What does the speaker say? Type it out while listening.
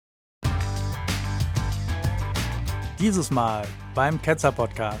Dieses Mal beim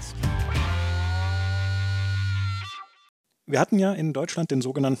Ketzer-Podcast. Wir hatten ja in Deutschland den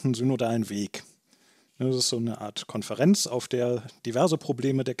sogenannten synodalen Weg. Das ist so eine Art Konferenz, auf der diverse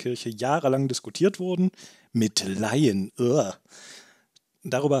Probleme der Kirche jahrelang diskutiert wurden, mit Laien.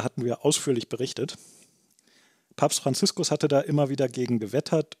 Darüber hatten wir ausführlich berichtet. Papst Franziskus hatte da immer wieder gegen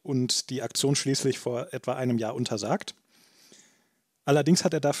gewettert und die Aktion schließlich vor etwa einem Jahr untersagt. Allerdings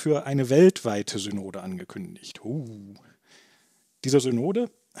hat er dafür eine weltweite Synode angekündigt. Diese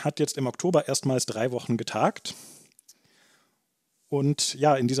Synode hat jetzt im Oktober erstmals 3 Wochen getagt. Und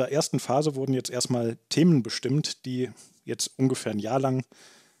ja, in dieser ersten Phase wurden jetzt erstmal Themen bestimmt, die jetzt ungefähr ein Jahr lang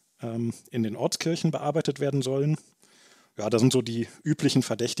in den Ortskirchen bearbeitet werden sollen. Ja, da sind so die üblichen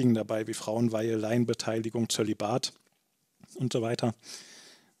Verdächtigen dabei, wie Frauenweihe, Laienbeteiligung, Zölibat und so weiter.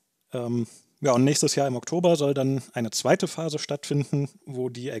 Ja, und nächstes Jahr im Oktober soll dann eine zweite Phase stattfinden, wo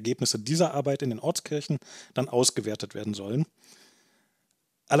die Ergebnisse dieser Arbeit in den Ortskirchen dann ausgewertet werden sollen.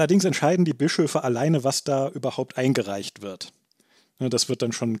 Allerdings entscheiden die Bischöfe alleine, was da überhaupt eingereicht wird. Das wird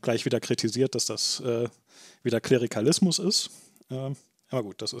dann schon gleich wieder kritisiert, dass das wieder Klerikalismus ist. Aber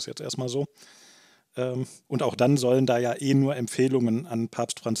gut, das ist jetzt erstmal so. Und auch dann sollen da ja nur Empfehlungen an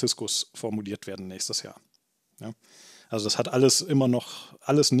Papst Franziskus formuliert werden nächstes Jahr. Ja. Also das hat alles immer noch,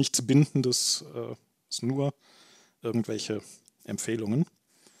 alles nichts Bindendes, ist nur irgendwelche Empfehlungen.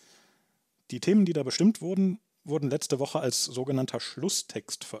 Die Themen, die da bestimmt wurden letzte Woche als sogenannter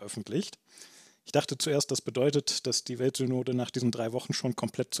Schlusstext veröffentlicht. Ich dachte zuerst, das bedeutet, dass die Weltsynode nach diesen 3 Wochen schon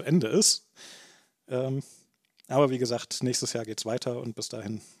komplett zu Ende ist. Aber wie gesagt, nächstes Jahr geht es weiter und bis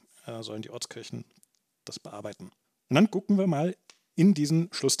dahin sollen die Ortskirchen das bearbeiten. Und dann gucken wir mal in diesen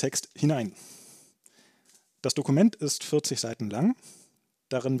Schlusstext hinein. Das Dokument ist 40 Seiten lang.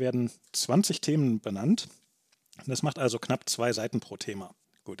 Darin werden 20 Themen benannt. Das macht also knapp 2 Seiten pro Thema.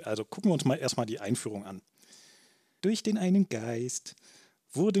 Gut, also gucken wir uns mal erstmal die Einführung an. Durch den einen Geist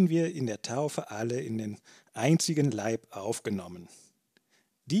wurden wir in der Taufe alle in den einzigen Leib aufgenommen.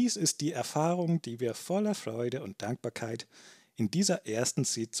 Dies ist die Erfahrung, die wir voller Freude und Dankbarkeit in dieser ersten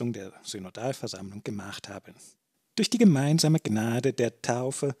Sitzung der Synodalversammlung gemacht haben. Durch die gemeinsame Gnade der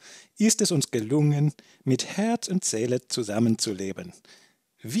Taufe ist es uns gelungen, mit Herz und Seele zusammenzuleben.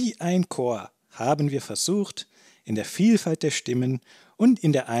 Wie ein Chor haben wir versucht, in der Vielfalt der Stimmen und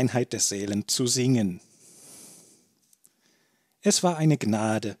in der Einheit der Seelen zu singen. Es war eine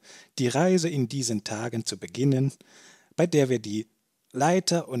Gnade, die Reise in diesen Tagen zu beginnen, bei der wir die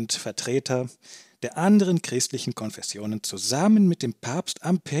Leiter und Vertreter der anderen christlichen Konfessionen zusammen mit dem Papst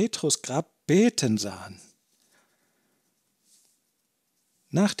am Petrusgrab beten sahen.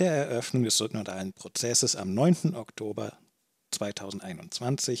 Nach der Eröffnung des synodalen Prozesses am 9. Oktober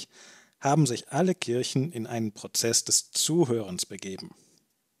 2021 haben sich alle Kirchen in einen Prozess des Zuhörens begeben.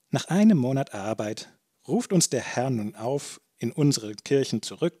 Nach einem Monat Arbeit ruft uns der Herr nun auf, in unsere Kirchen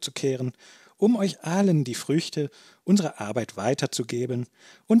zurückzukehren, um euch allen die Früchte unserer Arbeit weiterzugeben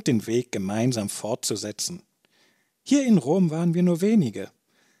und den Weg gemeinsam fortzusetzen. Hier in Rom waren wir nur wenige,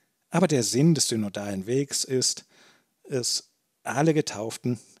 aber der Sinn des synodalen Wegs ist es, alle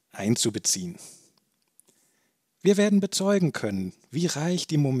Getauften einzubeziehen. Wir werden bezeugen können, wie reich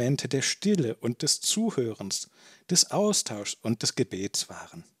die Momente der Stille und des Zuhörens, des Austauschs und des Gebets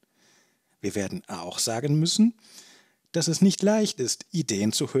waren. Wir werden auch sagen müssen, dass es nicht leicht ist,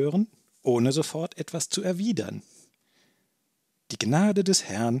 Ideen zu hören, ohne sofort etwas zu erwidern. Die Gnade des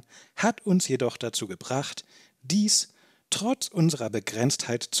Herrn hat uns jedoch dazu gebracht, dies trotz unserer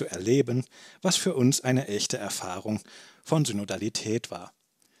Begrenztheit zu erleben, was für uns eine echte Erfahrung von Synodalität war.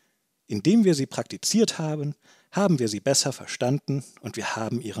 Indem wir sie praktiziert haben, haben wir sie besser verstanden und wir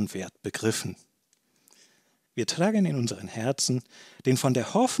haben ihren Wert begriffen. Wir tragen in unseren Herzen den von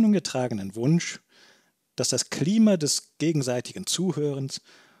der Hoffnung getragenen Wunsch, dass das Klima des gegenseitigen Zuhörens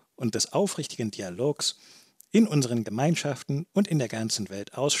und des aufrichtigen Dialogs in unseren Gemeinschaften und in der ganzen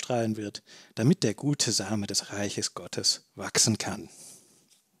Welt ausstrahlen wird, damit der gute Same des Reiches Gottes wachsen kann.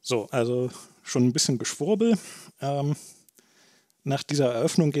 So, also schon ein bisschen Geschwurbel. Nach dieser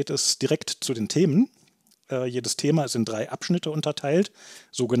Eröffnung geht es direkt zu den Themen. Jedes Thema ist in 3 Abschnitte unterteilt,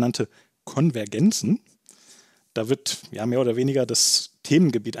 sogenannte Konvergenzen. Da wird ja mehr oder weniger das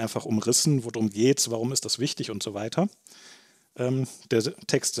Themengebiet einfach umrissen, worum geht's, warum ist das wichtig und so weiter. Der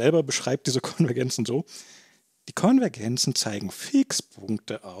Text selber beschreibt diese Konvergenzen so: Die Konvergenzen zeigen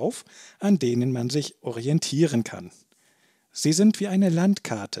Fixpunkte auf, an denen man sich orientieren kann. Sie sind wie eine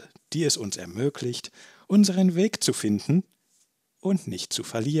Landkarte, die es uns ermöglicht, unseren Weg zu finden und nicht zu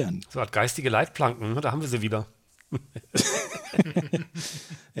verlieren. So hat geistige Leitplanken, da haben wir sie wieder.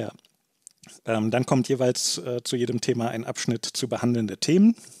 Ja. Dann kommt jeweils zu jedem Thema ein Abschnitt zu behandelnde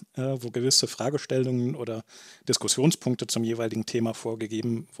Themen, wo gewisse Fragestellungen oder Diskussionspunkte zum jeweiligen Thema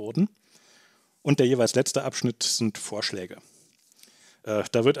vorgegeben wurden. Und der jeweils letzte Abschnitt sind Vorschläge.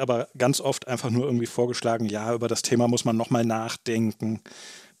 Da wird aber ganz oft einfach nur irgendwie vorgeschlagen, ja, über das Thema muss man nochmal nachdenken.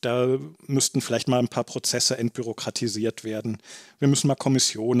 Da müssten vielleicht mal ein paar Prozesse entbürokratisiert werden. Wir müssen mal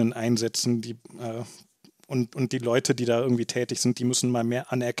Kommissionen einsetzen, und die Leute, die da irgendwie tätig sind, die müssen mal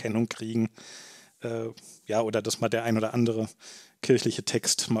mehr Anerkennung kriegen. Oder dass mal der ein oder andere kirchliche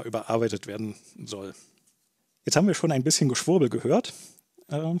Text mal überarbeitet werden soll. Jetzt haben wir schon ein bisschen Geschwurbel gehört.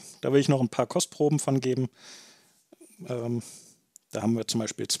 Da will ich noch ein paar Kostproben von geben. Da haben wir zum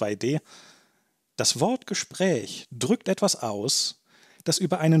Beispiel 2D. Das Wort Gespräch drückt etwas aus, das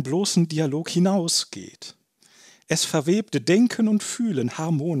über einen bloßen Dialog hinausgeht. Es verwebt Denken und Fühlen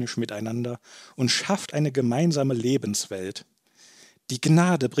harmonisch miteinander und schafft eine gemeinsame Lebenswelt. Die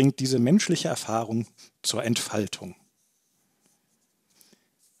Gnade bringt diese menschliche Erfahrung zur Entfaltung.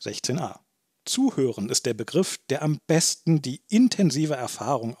 16a. Zuhören ist der Begriff, der am besten die intensive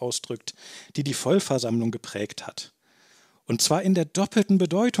Erfahrung ausdrückt, die die Vollversammlung geprägt hat. Und zwar in der doppelten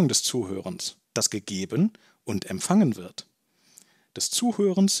Bedeutung des Zuhörens, das gegeben und empfangen wird. Des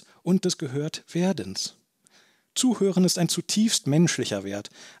Zuhörens und des Gehörtwerdens. Zuhören ist ein zutiefst menschlicher Wert,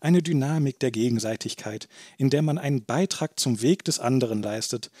 eine Dynamik der Gegenseitigkeit, in der man einen Beitrag zum Weg des anderen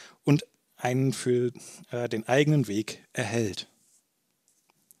leistet und einen für den eigenen Weg erhält.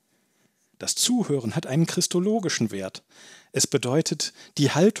 Das Zuhören hat einen christologischen Wert. Es bedeutet,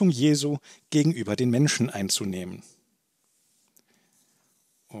 die Haltung Jesu gegenüber den Menschen einzunehmen.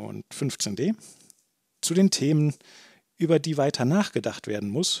 Und 15d. Zu den Themen, über die weiter nachgedacht werden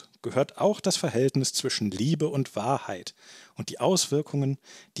muss, gehört auch das Verhältnis zwischen Liebe und Wahrheit und die Auswirkungen,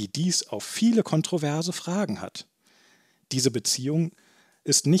 die dies auf viele kontroverse Fragen hat. Diese Beziehung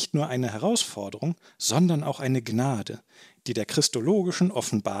ist nicht nur eine Herausforderung, sondern auch eine Gnade, die der christologischen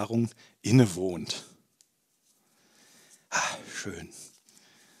Offenbarung innewohnt. Schön.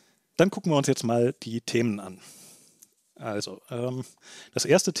 Dann gucken wir uns jetzt mal die Themen an. Also, das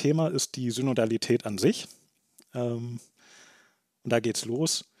erste Thema ist die Synodalität an sich. Und da geht's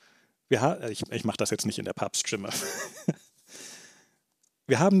los. Ich mache das jetzt nicht in der Papststimme.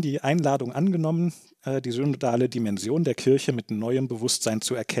 Wir haben die Einladung angenommen, die synodale Dimension der Kirche mit neuem Bewusstsein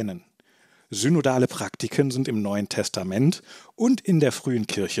zu erkennen. Synodale Praktiken sind im Neuen Testament und in der frühen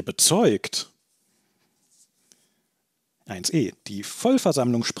Kirche bezeugt. 1e. Die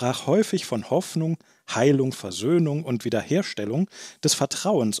Vollversammlung sprach häufig von Hoffnung, Heilung, Versöhnung und Wiederherstellung des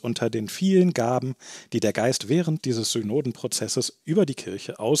Vertrauens unter den vielen Gaben, die der Geist während dieses Synodenprozesses über die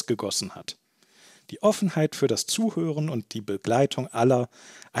Kirche ausgegossen hat. Die Offenheit für das Zuhören und die Begleitung aller,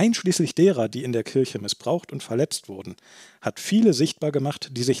 einschließlich derer, die in der Kirche missbraucht und verletzt wurden, hat viele sichtbar gemacht,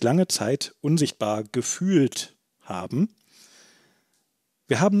 die sich lange Zeit unsichtbar gefühlt haben.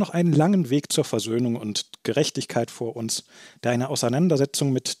 Wir haben noch einen langen Weg zur Versöhnung und Gerechtigkeit vor uns, der eine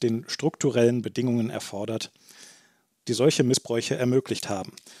Auseinandersetzung mit den strukturellen Bedingungen erfordert, die solche Missbräuche ermöglicht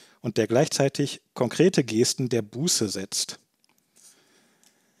haben und der gleichzeitig konkrete Gesten der Buße setzt.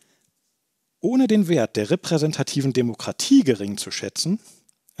 Ohne den Wert der repräsentativen Demokratie gering zu schätzen,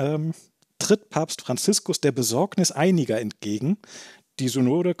 tritt Papst Franziskus der Besorgnis einiger entgegen, die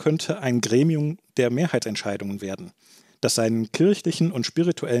Synode könnte ein Gremium der Mehrheitsentscheidungen werden, das seinen kirchlichen und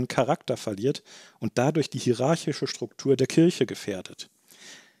spirituellen Charakter verliert und dadurch die hierarchische Struktur der Kirche gefährdet.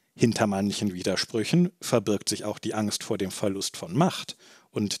 Hinter manchen Widersprüchen verbirgt sich auch die Angst vor dem Verlust von Macht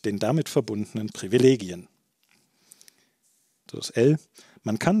und den damit verbundenen Privilegien. Das L.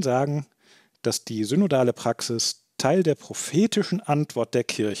 Man kann sagen, dass die synodale Praxis Teil der prophetischen Antwort der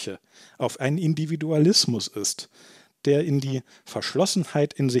Kirche auf einen Individualismus ist, der in die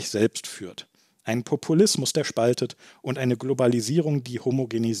Verschlossenheit in sich selbst führt. Ein Populismus, der spaltet, und eine Globalisierung, die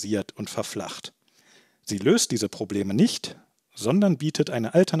homogenisiert und verflacht. Sie löst diese Probleme nicht, sondern bietet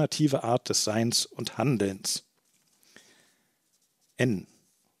eine alternative Art des Seins und Handelns. N.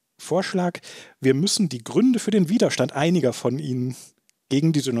 Vorschlag: Wir müssen die Gründe für den Widerstand einiger von ihnen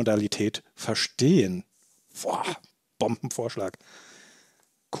gegen die Synodalität verstehen. Bombenvorschlag.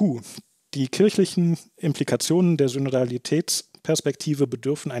 Q. Die kirchlichen Implikationen der Synodalitätsperspektive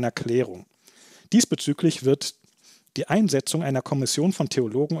bedürfen einer Klärung. Diesbezüglich wird die Einsetzung einer Kommission von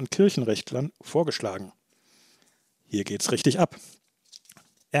Theologen und Kirchenrechtlern vorgeschlagen. Hier geht's richtig ab.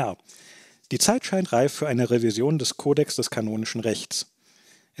 R. Die Zeit scheint reif für eine Revision des Kodex des kanonischen Rechts.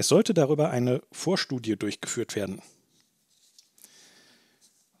 Es sollte darüber eine Vorstudie durchgeführt werden.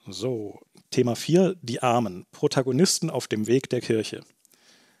 So, Thema 4, die Armen, Protagonisten auf dem Weg der Kirche.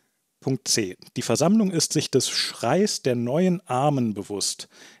 Punkt C. Die Versammlung ist sich des Schreis der neuen Armen bewusst,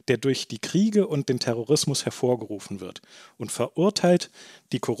 der durch die Kriege und den Terrorismus hervorgerufen wird, und verurteilt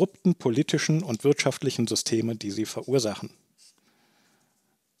die korrupten politischen und wirtschaftlichen Systeme, die sie verursachen.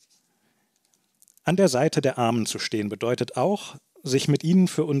 An der Seite der Armen zu stehen bedeutet auch, sich mit ihnen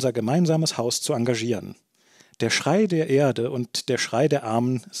für unser gemeinsames Haus zu engagieren. Der Schrei der Erde und der Schrei der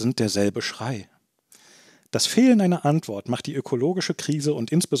Armen sind derselbe Schrei. Das Fehlen einer Antwort macht die ökologische Krise und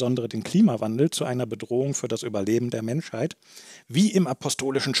insbesondere den Klimawandel zu einer Bedrohung für das Überleben der Menschheit, wie im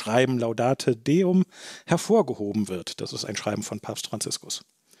apostolischen Schreiben Laudate Deum hervorgehoben wird. Das ist ein Schreiben von Papst Franziskus.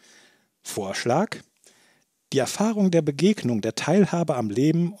 Vorschlag: Die Erfahrung der Begegnung, der Teilhabe am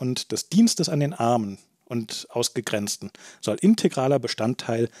Leben und des Dienstes an den Armen und Ausgegrenzten soll integraler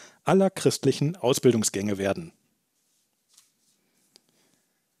Bestandteil aller christlichen Ausbildungsgänge werden.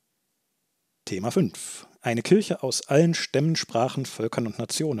 Thema 5. Eine Kirche aus allen Stämmen, Sprachen, Völkern und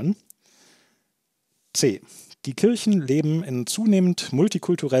Nationen. C. Die Kirchen leben in zunehmend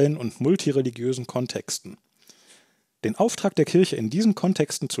multikulturellen und multireligiösen Kontexten. Den Auftrag der Kirche, in diesen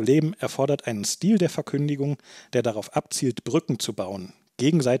Kontexten zu leben, erfordert einen Stil der Verkündigung, der darauf abzielt, Brücken zu bauen,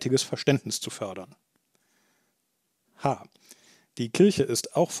 gegenseitiges Verständnis zu fördern. H. Die Kirche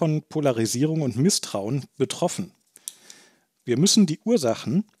ist auch von Polarisierung und Misstrauen betroffen. Wir müssen die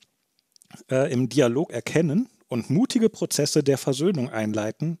Ursachen im Dialog erkennen und mutige Prozesse der Versöhnung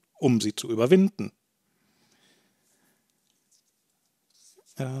einleiten, um sie zu überwinden.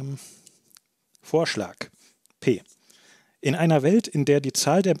 Vorschlag P. In einer Welt, in der die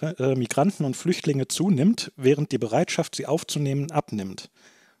Zahl der Migranten und Flüchtlinge zunimmt, während die Bereitschaft, sie aufzunehmen, abnimmt,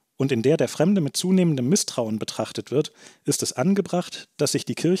 und in der der Fremde mit zunehmendem Misstrauen betrachtet wird, ist es angebracht, dass sich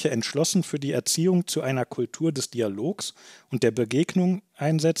die Kirche entschlossen für die Erziehung zu einer Kultur des Dialogs und der Begegnung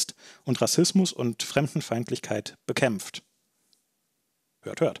einsetzt und Rassismus und Fremdenfeindlichkeit bekämpft.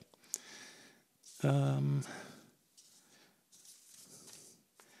 Hört, hört.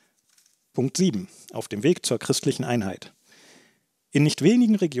 Punkt 7. Auf dem Weg zur christlichen Einheit. In nicht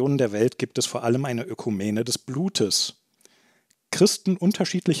wenigen Regionen der Welt gibt es vor allem eine Ökumene des Blutes. Christen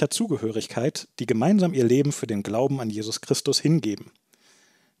unterschiedlicher Zugehörigkeit, die gemeinsam ihr Leben für den Glauben an Jesus Christus hingeben.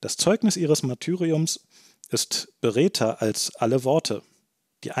 Das Zeugnis ihres Martyriums ist beredter als alle Worte.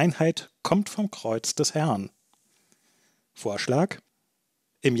 Die Einheit kommt vom Kreuz des Herrn. Vorschlag: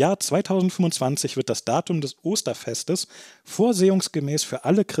 Im Jahr 2025 wird das Datum des Osterfestes vorsehungsgemäß für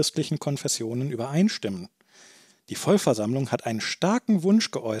alle christlichen Konfessionen übereinstimmen. Die Vollversammlung hat einen starken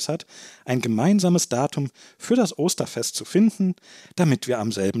Wunsch geäußert, ein gemeinsames Datum für das Osterfest zu finden, damit wir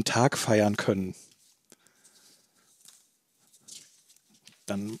am selben Tag feiern können.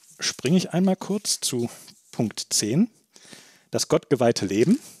 Dann springe ich einmal kurz zu Punkt 10. Das gottgeweihte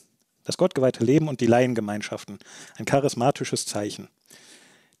Leben. Das gottgeweihte Leben und die Laiengemeinschaften. Ein charismatisches Zeichen.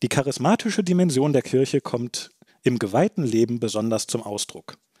 Die charismatische Dimension der Kirche kommt im geweihten Leben besonders zum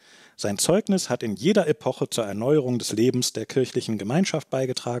Ausdruck. Sein Zeugnis hat in jeder Epoche zur Erneuerung des Lebens der kirchlichen Gemeinschaft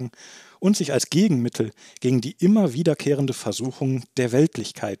beigetragen und sich als Gegenmittel gegen die immer wiederkehrende Versuchung der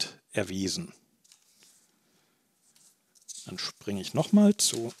Weltlichkeit erwiesen. Dann springe ich nochmal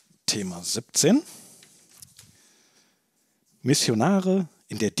zu Thema 17. Missionare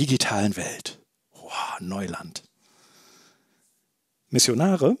in der digitalen Welt. Neuland.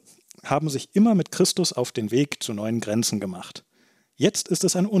 Missionare haben sich immer mit Christus auf den Weg zu neuen Grenzen gemacht. Jetzt ist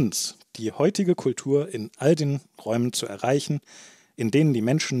es an uns, die heutige Kultur in all den Räumen zu erreichen, in denen die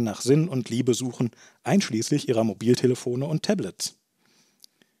Menschen nach Sinn und Liebe suchen, einschließlich ihrer Mobiltelefone und Tablets.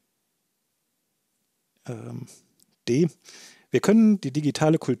 D. Wir können die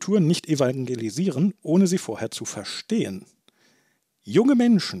digitale Kultur nicht evangelisieren, ohne sie vorher zu verstehen. Junge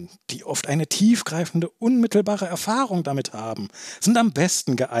Menschen, die oft eine tiefgreifende, unmittelbare Erfahrung damit haben, sind am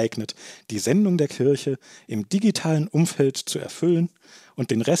besten geeignet, die Sendung der Kirche im digitalen Umfeld zu erfüllen und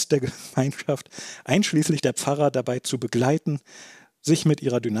den Rest der Gemeinschaft, einschließlich der Pfarrer, dabei zu begleiten, sich mit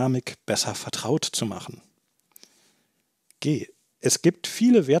ihrer Dynamik besser vertraut zu machen. G. Es gibt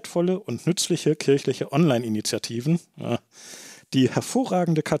viele wertvolle und nützliche kirchliche Online-Initiativen, die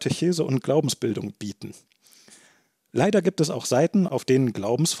hervorragende Katechese und Glaubensbildung bieten. Leider gibt es auch Seiten, auf denen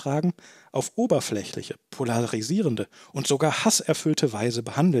Glaubensfragen auf oberflächliche, polarisierende und sogar hasserfüllte Weise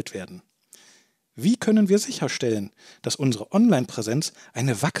behandelt werden. Wie können wir sicherstellen, dass unsere Online-Präsenz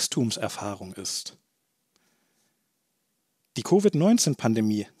eine Wachstumserfahrung ist? Die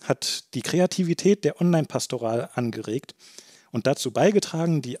Covid-19-Pandemie hat die Kreativität der Online-Pastoral angeregt und dazu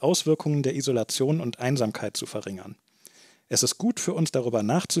beigetragen, die Auswirkungen der Isolation und Einsamkeit zu verringern. Es ist gut für uns, darüber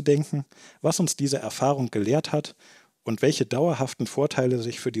nachzudenken, was uns diese Erfahrung gelehrt hat und welche dauerhaften Vorteile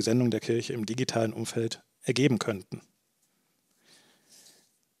sich für die Sendung der Kirche im digitalen Umfeld ergeben könnten.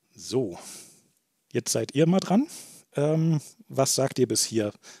 So, jetzt seid ihr mal dran. Was sagt ihr bis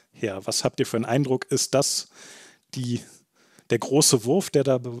hierher? Was habt ihr für einen Eindruck? Ist das der große Wurf, der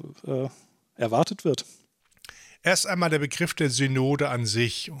da erwartet wird? Erst einmal der Begriff der Synode an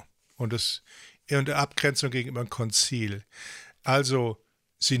sich und der Abgrenzung gegenüber dem Konzil. Also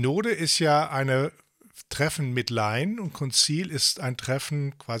Synode ist ja ein Treffen mit Laien und Konzil ist ein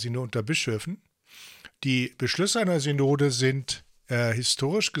Treffen quasi nur unter Bischöfen. Die Beschlüsse einer Synode sind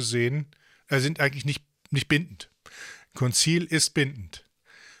historisch gesehen, sind eigentlich nicht bindend. Konzil ist bindend.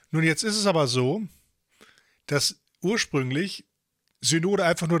 Nun, jetzt ist es aber so, dass ursprünglich Synode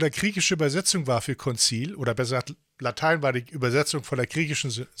einfach nur der griechische Übersetzung war für Konzil, oder besser gesagt, Latein war die Übersetzung von der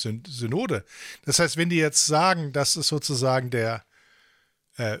griechischen Synode. Das heißt, wenn die jetzt sagen, dass es sozusagen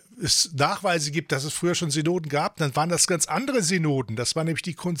es Nachweise gibt, dass es früher schon Synoden gab, dann waren das ganz andere Synoden. Das waren nämlich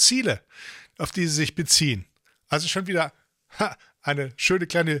die Konzile, auf die sie sich beziehen. Also schon wieder eine schöne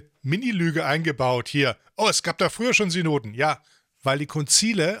kleine Mini-Lüge eingebaut hier. Oh, es gab da früher schon Synoden. Ja, weil die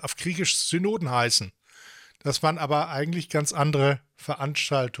Konzile auf Griechisch Synoden heißen. Das waren aber eigentlich ganz andere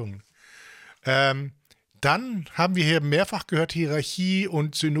Veranstaltungen. Dann haben wir hier mehrfach gehört, Hierarchie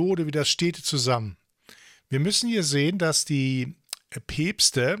und Synode, wie das steht zusammen. Wir müssen hier sehen, dass die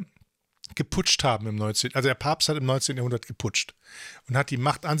Päpste geputscht haben im 19. Also der Papst hat im 19. Jahrhundert geputscht und hat die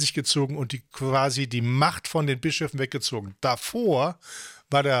Macht an sich gezogen und quasi die Macht von den Bischöfen weggezogen. Davor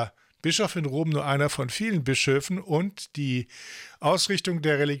war der Bischof in Rom nur einer von vielen Bischöfen und die Ausrichtung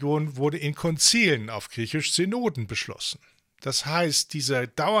der Religion wurde in Konzilen, auf Griechisch Synoden, beschlossen. Das heißt,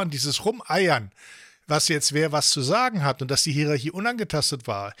 dieses Rumeiern, was jetzt wer was zu sagen hat und dass die Hierarchie unangetastet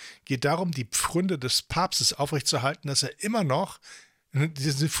war, geht darum, die Pfründe des Papstes aufrechtzuerhalten, dass er immer noch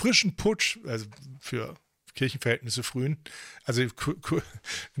diesen frischen Putsch, also für Kirchenverhältnisse frühen, also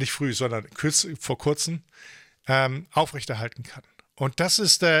nicht früh, sondern vor kurzem, aufrechterhalten kann. Und das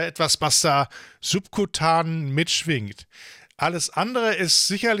ist etwas, was da subkutan mitschwingt. Alles andere ist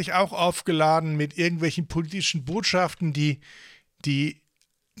sicherlich auch aufgeladen mit irgendwelchen politischen Botschaften, die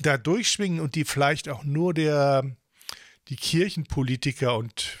da durchschwingen und die vielleicht auch nur die Kirchenpolitiker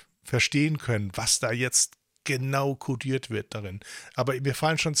und verstehen können, was da jetzt genau kodiert wird darin. Aber mir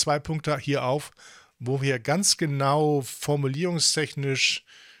fallen schon 2 Punkte hier auf, wo hier ganz genau formulierungstechnisch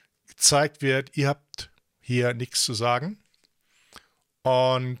gezeigt wird, ihr habt hier nichts zu sagen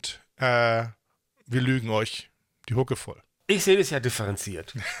und wir lügen euch die Hucke voll. Ich sehe das ja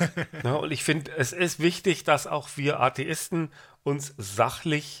differenziert. Ja, und ich finde, es ist wichtig, dass auch wir Atheisten uns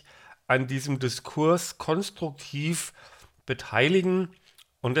sachlich an diesem Diskurs konstruktiv beteiligen.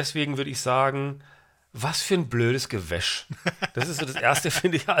 Und deswegen würde ich sagen, was für ein blödes Gewäsch. Das ist so das Erste,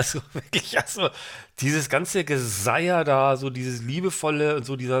 finde ich. Also wirklich, dieses ganze Geseier da, so dieses Liebevolle und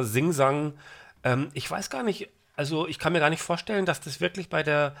so dieser Singsang. Ich weiß gar nicht, also ich kann mir gar nicht vorstellen, dass das wirklich bei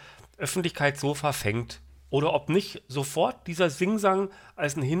der Öffentlichkeit so verfängt. Oder ob nicht sofort dieser Singsang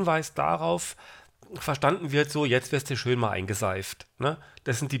als ein Hinweis darauf verstanden wird, so jetzt wirst du schön mal eingeseift. Ne?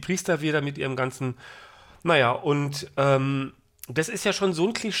 Das sind die Priester wieder mit ihrem ganzen, naja, und das ist ja schon so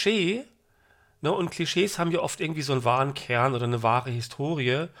ein Klischee, ne? Und Klischees haben ja oft irgendwie so einen wahren Kern oder eine wahre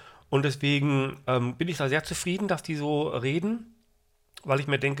Historie und deswegen bin ich da sehr zufrieden, dass die so reden, weil ich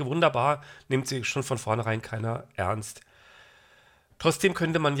mir denke, wunderbar, nimmt sie schon von vornherein keiner ernst. Trotzdem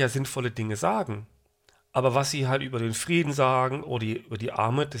könnte man ja sinnvolle Dinge sagen. Aber was sie halt über den Frieden sagen oder über die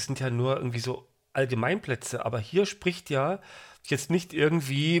Armut, das sind ja nur irgendwie so Allgemeinplätze. Aber hier spricht ja jetzt nicht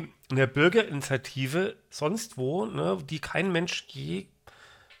irgendwie eine Bürgerinitiative sonst wo, ne, die kein Mensch je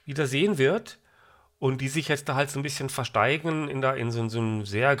wieder sehen wird und die sich jetzt da halt so ein bisschen versteigen in so ein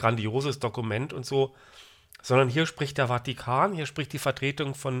sehr grandioses Dokument und so. Sondern hier spricht der Vatikan, hier spricht die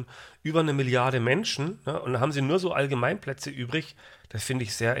Vertretung von über 1 Milliarde Menschen, ne, und da haben sie nur so Allgemeinplätze übrig. Das finde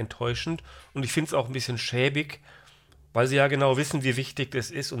ich sehr enttäuschend und ich finde es auch ein bisschen schäbig, weil sie ja genau wissen, wie wichtig das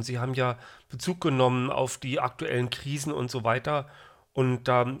ist und sie haben ja Bezug genommen auf die aktuellen Krisen und so weiter und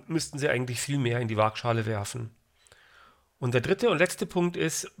da müssten sie eigentlich viel mehr in die Waagschale werfen. Und der dritte und letzte Punkt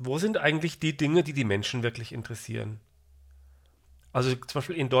ist, wo sind eigentlich die Dinge, die die Menschen wirklich interessieren? Also zum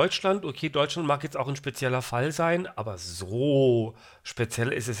Beispiel in Deutschland, okay, Deutschland mag jetzt auch ein spezieller Fall sein, aber so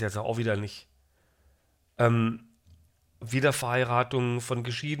speziell ist es jetzt auch wieder nicht. Wiederverheiratung von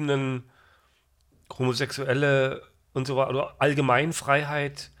Geschiedenen, Homosexuelle und so weiter, oder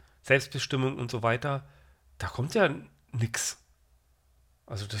Allgemeinfreiheit, Selbstbestimmung und so weiter, da kommt ja nichts.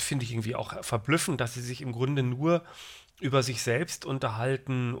 Also das finde ich irgendwie auch verblüffend, dass sie sich im Grunde nur über sich selbst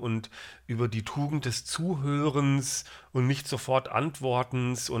unterhalten und über die Tugend des Zuhörens und nicht sofort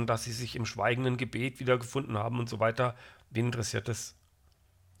Antwortens und dass sie sich im schweigenden Gebet wiedergefunden haben und so weiter. Wen interessiert das?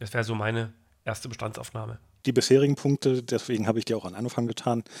 Das wäre so meine erste Bestandsaufnahme. die bisherigen Punkte, deswegen habe ich die auch an Anfang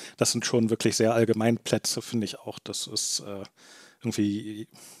getan, das sind schon wirklich sehr Allgemeinplätze, finde ich auch. Das ist irgendwie,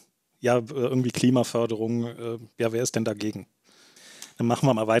 ja, irgendwie Klimaförderung. Ja, wer ist denn dagegen? Dann machen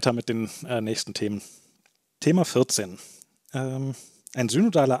wir mal weiter mit den nächsten Themen. Thema 14. Ein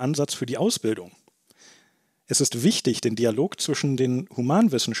synodaler Ansatz für die Ausbildung. Es ist wichtig, den Dialog zwischen den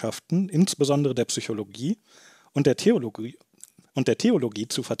Humanwissenschaften, insbesondere der Psychologie und der Theologie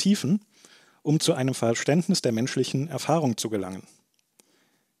zu vertiefen, um zu einem Verständnis der menschlichen Erfahrung zu gelangen.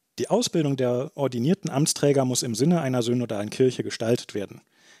 Die Ausbildung der ordinierten Amtsträger muss im Sinne einer synodalen Kirche gestaltet werden.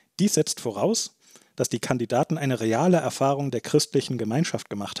 Dies setzt voraus, dass die Kandidaten eine reale Erfahrung der christlichen Gemeinschaft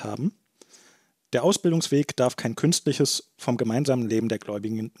gemacht haben. Der Ausbildungsweg darf kein künstliches, vom gemeinsamen Leben der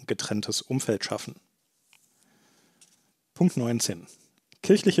Gläubigen getrenntes Umfeld schaffen. Punkt 19.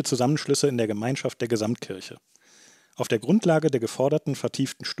 Kirchliche Zusammenschlüsse in der Gemeinschaft der Gesamtkirche. Auf der Grundlage der geforderten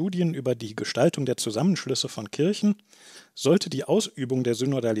vertieften Studien über die Gestaltung der Zusammenschlüsse von Kirchen sollte die Ausübung der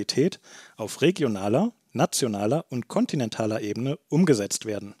Synodalität auf regionaler, nationaler und kontinentaler Ebene umgesetzt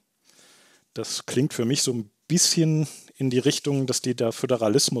werden. Das klingt für mich so ein bisschen in die Richtung, dass die da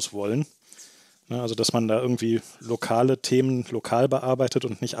Föderalismus wollen. Also dass man da irgendwie lokale Themen lokal bearbeitet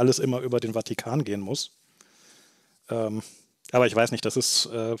und nicht alles immer über den Vatikan gehen muss. Aber ich weiß nicht, das ist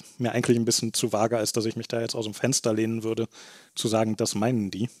mir eigentlich ein bisschen zu vage, als dass ich mich da jetzt aus dem Fenster lehnen würde, zu sagen, das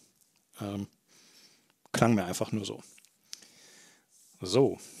meinen die. Klang mir einfach nur so.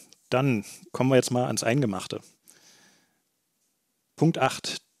 So, dann kommen wir jetzt mal ans Eingemachte. Punkt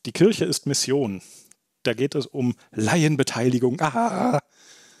 8. Die Kirche ist Mission. Da geht es um Laienbeteiligung. Ah!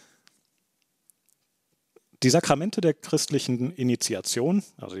 Die Sakramente der christlichen Initiation,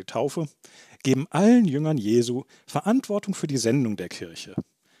 also die Taufe, geben allen Jüngern Jesu Verantwortung für die Sendung der Kirche.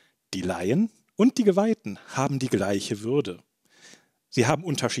 Die Laien und die Geweihten haben die gleiche Würde. Sie haben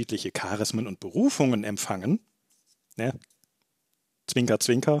unterschiedliche Charismen und Berufungen empfangen. Ne? Zwinker,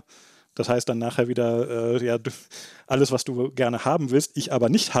 zwinker. Das heißt dann nachher wieder, ja, alles, was du gerne haben willst, ich aber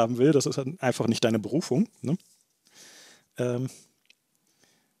nicht haben will, das ist dann einfach nicht deine Berufung. Ne?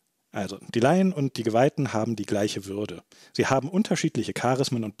 Also, die Laien und die Geweihten haben die gleiche Würde. Sie haben unterschiedliche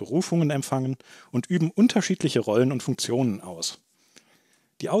Charismen und Berufungen empfangen und üben unterschiedliche Rollen und Funktionen aus.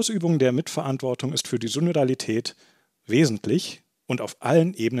 Die Ausübung der Mitverantwortung ist für die Synodalität wesentlich und auf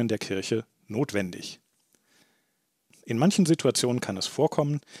allen Ebenen der Kirche notwendig. In manchen Situationen kann es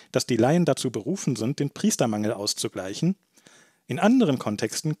vorkommen, dass die Laien dazu berufen sind, den Priestermangel auszugleichen. In anderen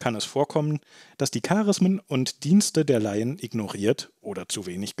Kontexten kann es vorkommen, dass die Charismen und Dienste der Laien ignoriert oder zu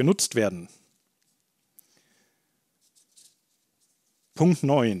wenig genutzt werden. Punkt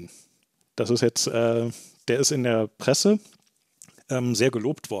 9. Das ist jetzt, der ist in der Presse sehr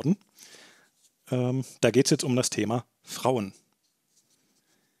gelobt worden. Da geht es jetzt um das Thema Frauen.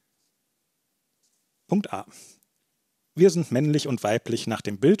 Punkt A. Wir sind männlich und weiblich nach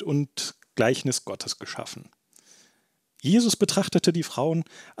dem Bild und Gleichnis Gottes geschaffen. Jesus betrachtete die Frauen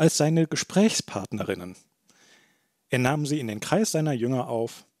als seine Gesprächspartnerinnen. Er nahm sie in den Kreis seiner Jünger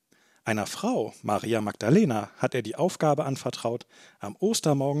auf. Einer Frau, Maria Magdalena, hat er die Aufgabe anvertraut, am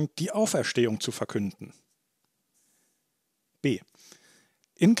Ostermorgen die Auferstehung zu verkünden. B.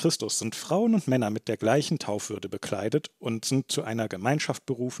 In Christus sind Frauen und Männer mit der gleichen Taufwürde bekleidet und sind zu einer Gemeinschaft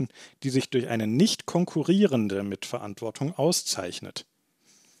berufen, die sich durch eine nicht konkurrierende Mitverantwortung auszeichnet.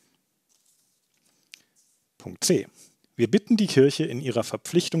 Punkt C. Wir bitten die Kirche in ihrer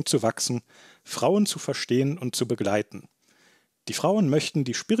Verpflichtung zu wachsen, Frauen zu verstehen und zu begleiten. Die Frauen möchten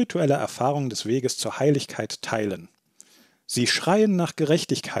die spirituelle Erfahrung des Weges zur Heiligkeit teilen. Sie schreien nach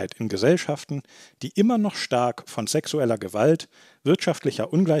Gerechtigkeit in Gesellschaften, die immer noch stark von sexueller Gewalt,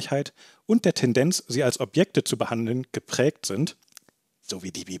 wirtschaftlicher Ungleichheit und der Tendenz, sie als Objekte zu behandeln, geprägt sind, so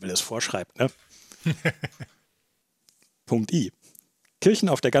wie die Bibel es vorschreibt, ne? Punkt I. Kirchen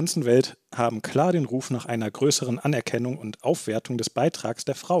auf der ganzen Welt haben klar den Ruf nach einer größeren Anerkennung und Aufwertung des Beitrags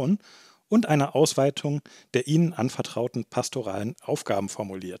der Frauen und einer Ausweitung der ihnen anvertrauten pastoralen Aufgaben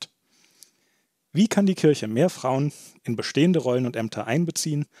formuliert. Wie kann die Kirche mehr Frauen in bestehende Rollen und Ämter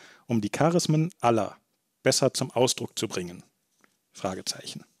einbeziehen, um die Charismen aller besser zum Ausdruck zu bringen?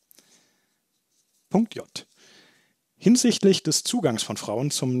 Fragezeichen. Punkt J. Hinsichtlich des Zugangs von Frauen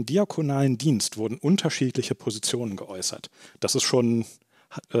zum diakonalen Dienst wurden unterschiedliche Positionen geäußert. Das ist schon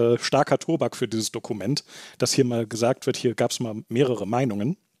starker Tobak für dieses Dokument, dass hier mal gesagt wird, hier gab es mal mehrere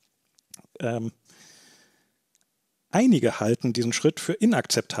Meinungen. Einige halten diesen Schritt für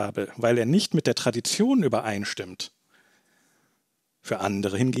inakzeptabel, weil er nicht mit der Tradition übereinstimmt. Für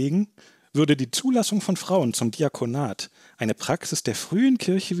andere hingegen würde die Zulassung von Frauen zum Diakonat eine Praxis der frühen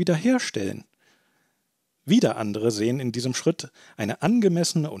Kirche wiederherstellen. Wieder andere sehen in diesem Schritt eine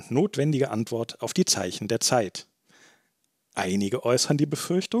angemessene und notwendige Antwort auf die Zeichen der Zeit. Einige äußern die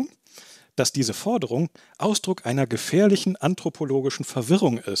Befürchtung, dass diese Forderung Ausdruck einer gefährlichen anthropologischen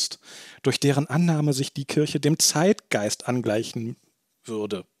Verwirrung ist, durch deren Annahme sich die Kirche dem Zeitgeist angleichen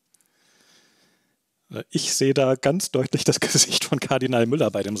würde. Ich sehe da ganz deutlich das Gesicht von Kardinal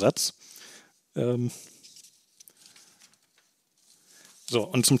Müller bei dem Satz. Und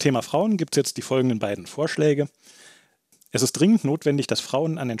zum Thema Frauen gibt es jetzt die folgenden beiden Vorschläge. Es ist dringend notwendig, dass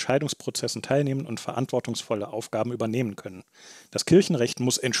Frauen an Entscheidungsprozessen teilnehmen und verantwortungsvolle Aufgaben übernehmen können. Das Kirchenrecht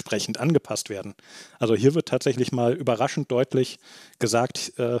muss entsprechend angepasst werden. Also hier wird tatsächlich mal überraschend deutlich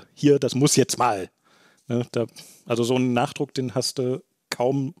gesagt, hier, das muss jetzt mal. Ne, also so einen Nachdruck, den hast du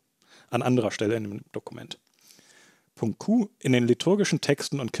kaum an anderer Stelle in dem Dokument. Punkt Q. In den liturgischen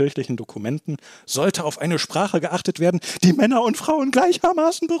Texten und kirchlichen Dokumenten sollte auf eine Sprache geachtet werden, die Männer und Frauen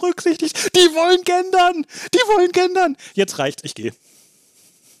gleichermaßen berücksichtigt. Die wollen gendern! Die wollen gendern! Jetzt reicht's, ich gehe.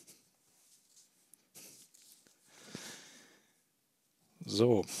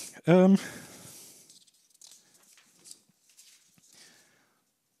 So.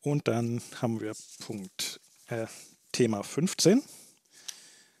 Und dann haben wir Thema 15.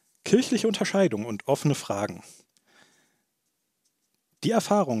 Kirchliche Unterscheidung und offene Fragen. Die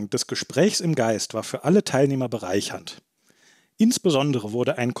Erfahrung des Gesprächs im Geist war für alle Teilnehmer bereichernd. Insbesondere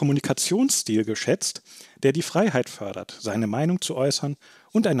wurde ein Kommunikationsstil geschätzt, der die Freiheit fördert, seine Meinung zu äußern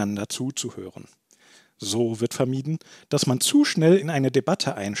und einander zuzuhören. So wird vermieden, dass man zu schnell in eine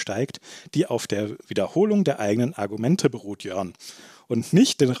Debatte einsteigt, die auf der Wiederholung der eigenen Argumente beruht, Jörn, und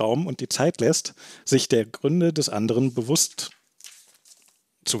nicht den Raum und die Zeit lässt, sich der Gründe des anderen bewusst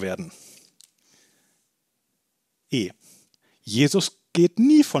zu werden. Jesus geht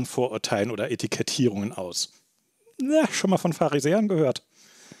nie von Vorurteilen oder Etikettierungen aus. Schon mal von Pharisäern gehört.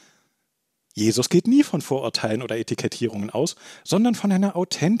 Jesus geht nie von Vorurteilen oder Etikettierungen aus, sondern von einer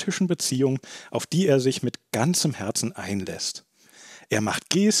authentischen Beziehung, auf die er sich mit ganzem Herzen einlässt. Er macht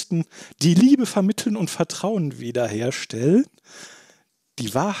Gesten, die Liebe vermitteln und Vertrauen wiederherstellen.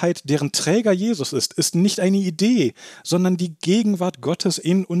 Die Wahrheit, deren Träger Jesus ist nicht eine Idee, sondern die Gegenwart Gottes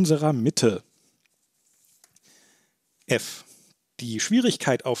in unserer Mitte. Die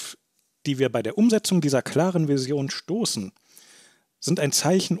Schwierigkeit, auf die wir bei der Umsetzung dieser klaren Vision stoßen, sind ein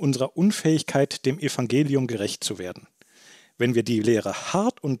Zeichen unserer Unfähigkeit, dem Evangelium gerecht zu werden. Wenn wir die Lehre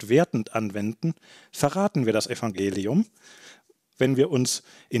hart und wertend anwenden, verraten wir das Evangelium. Wenn wir uns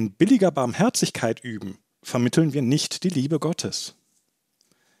in billiger Barmherzigkeit üben, vermitteln wir nicht die Liebe Gottes.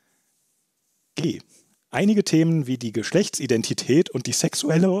 Einige Themen wie die Geschlechtsidentität und die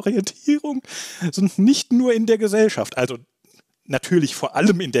sexuelle Orientierung sind nicht nur in der Gesellschaft, also natürlich vor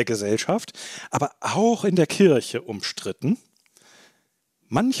allem in der Gesellschaft, aber auch in der Kirche umstritten.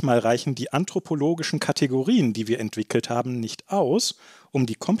 Manchmal reichen die anthropologischen Kategorien, die wir entwickelt haben, nicht aus, um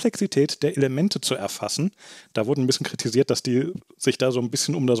die Komplexität der Elemente zu erfassen. Da wurde ein bisschen kritisiert, dass die sich da so ein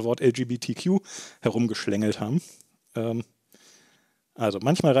bisschen um das Wort LGBTQ herumgeschlängelt haben. Also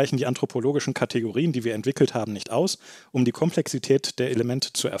manchmal reichen die anthropologischen Kategorien, die wir entwickelt haben, nicht aus, um die Komplexität der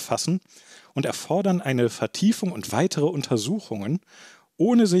Elemente zu erfassen und erfordern eine Vertiefung und weitere Untersuchungen,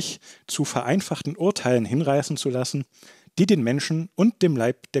 ohne sich zu vereinfachten Urteilen hinreißen zu lassen, die den Menschen und dem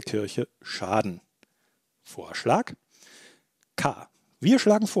Leib der Kirche schaden. Vorschlag K. Wir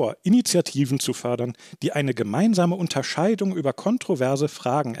schlagen vor, Initiativen zu fördern, die eine gemeinsame Unterscheidung über kontroverse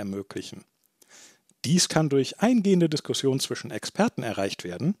Fragen ermöglichen. Dies kann durch eingehende Diskussion zwischen Experten erreicht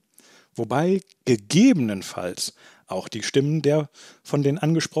werden, wobei gegebenenfalls auch die Stimmen der von den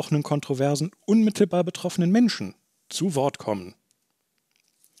angesprochenen Kontroversen unmittelbar betroffenen Menschen zu Wort kommen.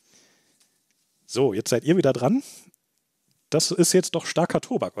 So, jetzt seid ihr wieder dran. Das ist jetzt doch starker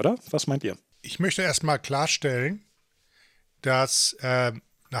Tobak, oder? Was meint ihr? Ich möchte erstmal klarstellen, dass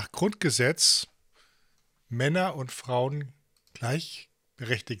nach Grundgesetz Männer und Frauen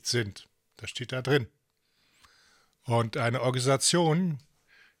gleichberechtigt sind. Das steht da drin. Und eine Organisation,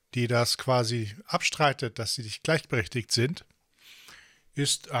 die das quasi abstreitet, dass sie nicht gleichberechtigt sind,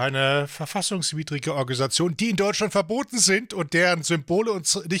 ist eine verfassungswidrige Organisation, die in Deutschland verboten sind und deren Symbole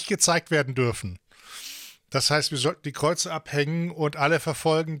uns nicht gezeigt werden dürfen. Das heißt, wir sollten die Kreuze abhängen und alle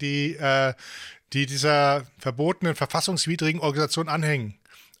verfolgen, die dieser verbotenen, verfassungswidrigen Organisation anhängen.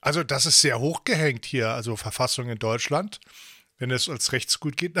 Also das ist sehr hochgehängt hier, also Verfassung in Deutschland, wenn es als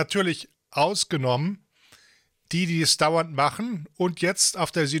Rechtsgut geht. Natürlich ausgenommen die es dauernd machen und jetzt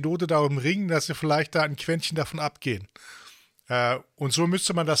auf der Synode darum ringen, dass sie vielleicht da ein Quäntchen davon abgehen. Und so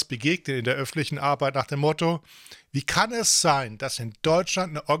müsste man das begegnen in der öffentlichen Arbeit nach dem Motto, wie kann es sein, dass in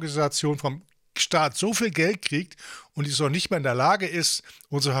Deutschland eine Organisation vom Staat so viel Geld kriegt und die so nicht mehr in der Lage ist,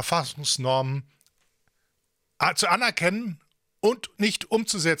 unsere Verfassungsnormen zu anerkennen und nicht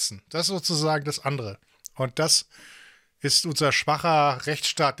umzusetzen. Das ist sozusagen das andere. Und das ist unser schwacher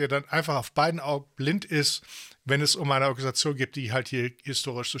Rechtsstaat, der dann einfach auf beiden Augen blind ist, wenn es um eine Organisation geht, die halt hier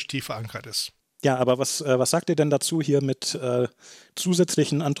historisch so tief verankert ist. Ja, aber was sagt ihr denn dazu hier mit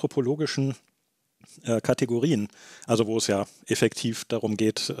zusätzlichen anthropologischen Kategorien? Also wo es ja effektiv darum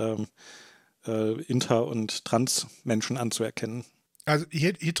geht, Inter- und Trans-Menschen anzuerkennen. Also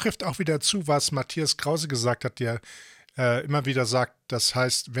hier trifft auch wieder zu, was Matthias Krause gesagt hat, der immer wieder sagt, das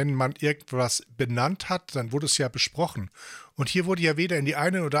heißt, wenn man irgendwas benannt hat, dann wurde es ja besprochen. Und hier wurde ja weder in die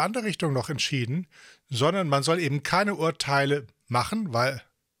eine oder andere Richtung noch entschieden, sondern man soll eben keine Urteile machen, weil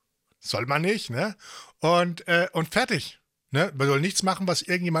soll man nicht, ne? Und fertig. Ne? Man soll nichts machen, was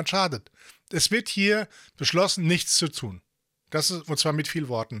irgendjemand schadet. Es wird hier beschlossen, nichts zu tun. Das ist, und zwar mit viel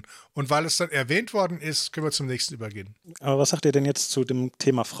Worten. Und weil es dann erwähnt worden ist, können wir zum nächsten übergehen. Aber was sagt ihr denn jetzt zu dem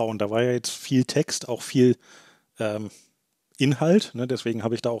Thema Frauen? Da war ja jetzt viel Text, auch viel Inhalt, ne? Deswegen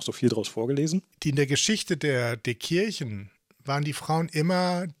habe ich da auch so viel draus vorgelesen. In der Geschichte der Kirchen waren die Frauen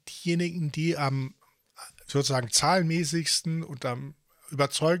immer diejenigen, die am sozusagen zahlenmäßigsten und am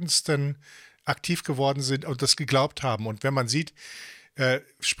überzeugendsten aktiv geworden sind und das geglaubt haben. Und wenn man sieht,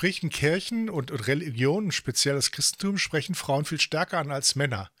 sprechen Kirchen und Religionen, speziell das Christentum, sprechen Frauen viel stärker an als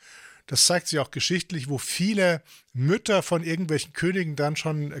Männer. Das zeigt sich auch geschichtlich, wo viele Mütter von irgendwelchen Königen dann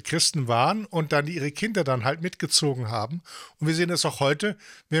schon Christen waren und dann ihre Kinder dann halt mitgezogen haben. Und wir sehen das auch heute,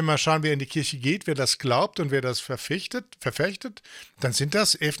 wenn wir mal schauen, wer in die Kirche geht, wer das glaubt und wer das verfechtet, dann sind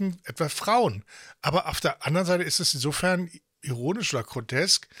das eben etwa Frauen. Aber auf der anderen Seite ist es insofern ironisch oder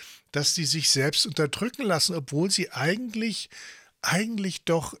grotesk, dass die sich selbst unterdrücken lassen, obwohl sie eigentlich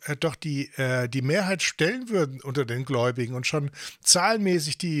doch die Mehrheit stellen würden unter den Gläubigen und schon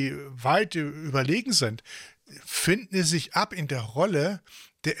zahlenmäßig die weit überlegen sind, finden sie sich ab in der Rolle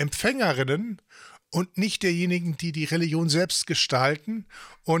der Empfängerinnen und nicht derjenigen, die die Religion selbst gestalten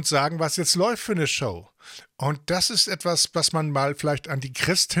und sagen, was jetzt läuft für eine Show. Und das ist etwas, was man mal vielleicht an die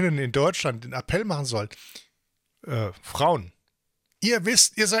Christinnen in Deutschland den Appell machen soll. Frauen, ihr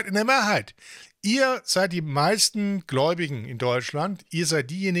wisst, ihr seid in der Mehrheit. Ihr seid die meisten Gläubigen in Deutschland. Ihr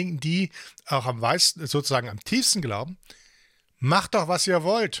seid diejenigen, die auch am meisten, sozusagen am tiefsten glauben. Macht doch, was ihr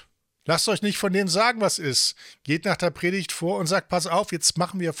wollt. Lasst euch nicht von denen sagen, was ist. Geht nach der Predigt vor und sagt, pass auf, jetzt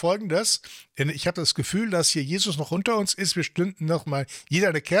machen wir Folgendes. Denn ich habe das Gefühl, dass hier Jesus noch unter uns ist. Wir stünden noch mal jeder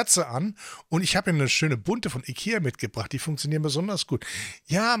eine Kerze an. Und ich habe eine schöne bunte von Ikea mitgebracht. Die funktionieren besonders gut.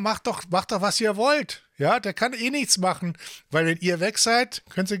 Ja, macht doch, was ihr wollt. Ja, der kann eh nichts machen. Weil wenn ihr weg seid,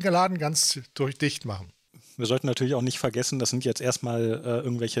 könnt ihr den Laden ganz dicht machen. Wir sollten natürlich auch nicht vergessen, das sind jetzt erstmal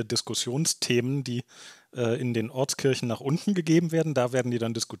irgendwelche Diskussionsthemen, die in den Ortskirchen nach unten gegeben werden. Da werden die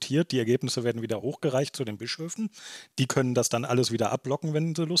dann diskutiert. Die Ergebnisse werden wieder hochgereicht zu den Bischöfen. Die können das dann alles wieder abblocken,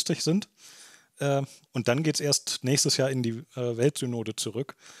 wenn sie lustig sind. Und dann geht es erst nächstes Jahr in die Weltsynode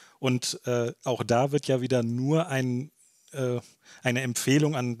zurück. Und auch da wird ja wieder nur eine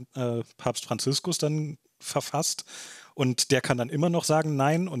Empfehlung an Papst Franziskus dann verfasst. Und der kann dann immer noch sagen,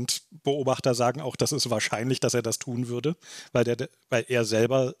 nein. Und Beobachter sagen auch, das ist wahrscheinlich, dass er das tun würde, weil er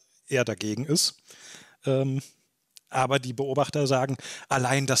selber eher dagegen ist. Aber die Beobachter sagen,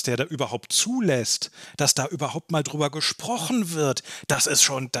 allein, dass der da überhaupt zulässt, dass da überhaupt mal drüber gesprochen wird, das ist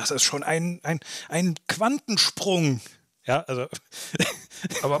schon ein Quantensprung. Ja, also.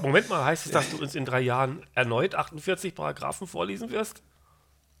 Aber Moment mal, heißt es, dass du uns in 3 Jahren erneut 48 Paragraphen vorlesen wirst?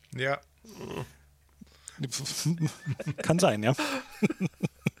 Ja. Kann sein, ja.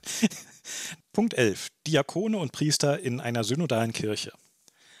 Punkt 11. Diakone und Priester in einer synodalen Kirche.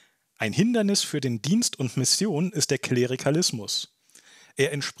 Ein Hindernis für den Dienst und Mission ist der Klerikalismus.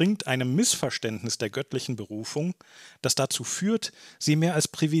 Er entspringt einem Missverständnis der göttlichen Berufung, das dazu führt, sie mehr als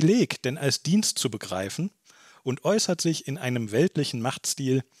Privileg denn als Dienst zu begreifen und äußert sich in einem weltlichen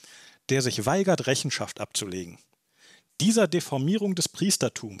Machtstil, der sich weigert, Rechenschaft abzulegen. Dieser Deformierung des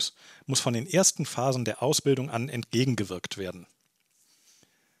Priestertums muss von den ersten Phasen der Ausbildung an entgegengewirkt werden.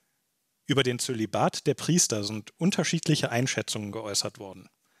 Über den Zölibat der Priester sind unterschiedliche Einschätzungen geäußert worden.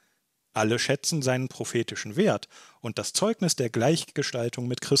 Alle schätzen seinen prophetischen Wert und das Zeugnis der Gleichgestaltung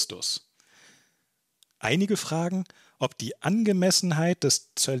mit Christus. Einige fragen, ob die Angemessenheit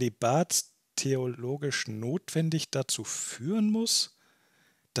des Zölibats theologisch notwendig dazu führen muss,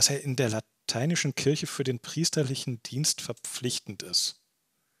 dass er in der lateinischen Kirche für den priesterlichen Dienst verpflichtend ist.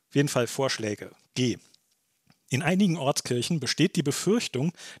 Auf jeden Fall Vorschläge. G. In einigen Ortskirchen besteht die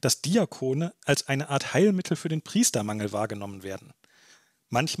Befürchtung, dass Diakone als eine Art Heilmittel für den Priestermangel wahrgenommen werden.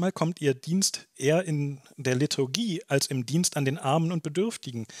 Manchmal kommt ihr Dienst eher in der Liturgie als im Dienst an den Armen und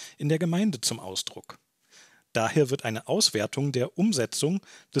Bedürftigen in der Gemeinde zum Ausdruck. Daher wird eine Auswertung der Umsetzung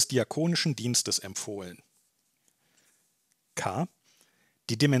des diakonischen Dienstes empfohlen. K.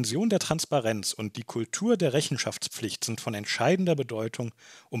 Die Dimension der Transparenz und die Kultur der Rechenschaftspflicht sind von entscheidender Bedeutung,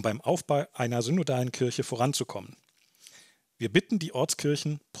 um beim Aufbau einer synodalen Kirche voranzukommen. Wir bitten die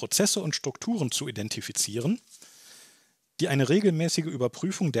Ortskirchen, Prozesse und Strukturen zu identifizieren, die eine regelmäßige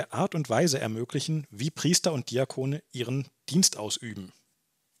Überprüfung der Art und Weise ermöglichen, wie Priester und Diakone ihren Dienst ausüben.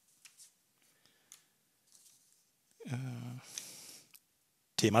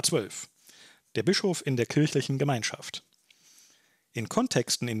 Thema 12. Der Bischof in der kirchlichen Gemeinschaft. In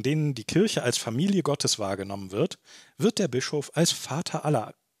Kontexten, in denen die Kirche als Familie Gottes wahrgenommen wird, wird der Bischof als Vater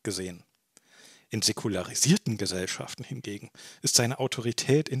aller gesehen. In säkularisierten Gesellschaften hingegen ist seine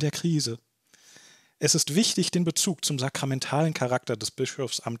Autorität in der Krise. Es ist wichtig, den Bezug zum sakramentalen Charakter des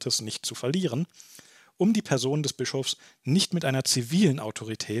Bischofsamtes nicht zu verlieren, um die Person des Bischofs nicht mit einer zivilen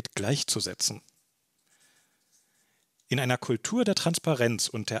Autorität gleichzusetzen. In einer Kultur der Transparenz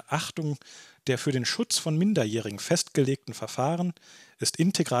und der Achtung der für den Schutz von Minderjährigen festgelegten Verfahren ist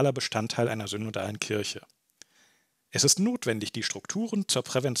integraler Bestandteil einer synodalen Kirche. Es ist notwendig, die Strukturen zur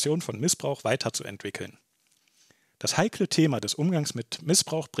Prävention von Missbrauch weiterzuentwickeln. Das heikle Thema des Umgangs mit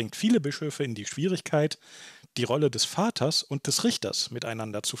Missbrauch bringt viele Bischöfe in die Schwierigkeit, die Rolle des Vaters und des Richters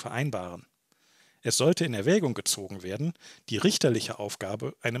miteinander zu vereinbaren. Es sollte in Erwägung gezogen werden, die richterliche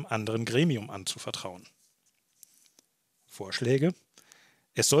Aufgabe einem anderen Gremium anzuvertrauen. Vorschläge: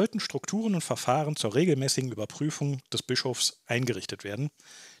 Es sollten Strukturen und Verfahren zur regelmäßigen Überprüfung des Bischofs eingerichtet werden,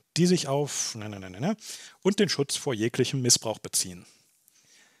 die sich auf und den Schutz vor jeglichem Missbrauch beziehen.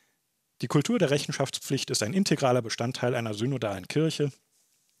 Die Kultur der Rechenschaftspflicht ist ein integraler Bestandteil einer synodalen Kirche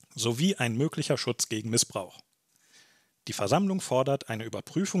sowie ein möglicher Schutz gegen Missbrauch. Die Versammlung fordert eine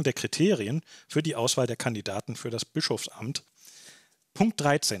Überprüfung der Kriterien für die Auswahl der Kandidaten für das Bischofsamt. Punkt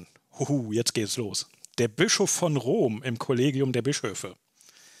 13. Jetzt geht's los. Der Bischof von Rom im Kollegium der Bischöfe.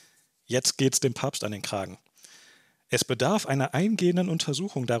 Jetzt geht's dem Papst an den Kragen. Es bedarf einer eingehenden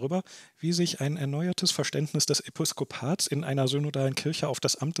Untersuchung darüber, wie sich ein erneuertes Verständnis des Episkopats in einer synodalen Kirche auf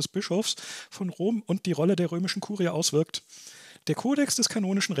das Amt des Bischofs von Rom und die Rolle der römischen Kurie auswirkt. Der Kodex des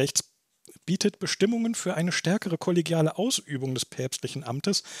kanonischen Rechts bietet Bestimmungen für eine stärkere kollegiale Ausübung des päpstlichen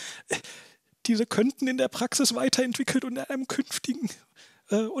Amtes. Diese könnten in der Praxis weiterentwickelt und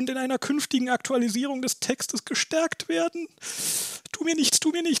in einer künftigen Aktualisierung des Textes gestärkt werden. Tu mir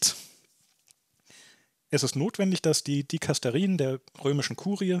nichts. Es ist notwendig, dass die Dikasterien der römischen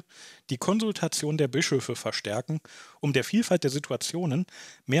Kurie die Konsultation der Bischöfe verstärken, um der Vielfalt der Situationen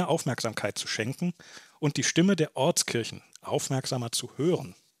mehr Aufmerksamkeit zu schenken und die Stimme der Ortskirchen aufmerksamer zu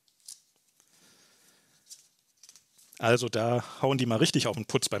hören. Also da hauen die mal richtig auf den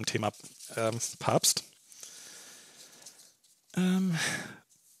Putz beim Thema Papst.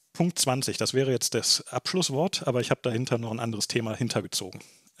 Punkt 20, das wäre jetzt das Abschlusswort, aber ich habe dahinter noch ein anderes Thema hintergezogen.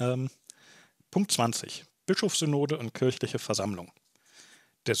 Punkt 20. Bischofssynode und kirchliche Versammlung.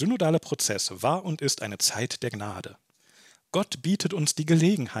 Der synodale Prozess war und ist eine Zeit der Gnade. Gott bietet uns die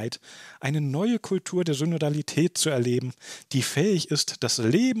Gelegenheit, eine neue Kultur der Synodalität zu erleben, die fähig ist, das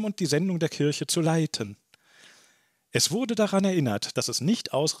Leben und die Sendung der Kirche zu leiten. Es wurde daran erinnert, dass es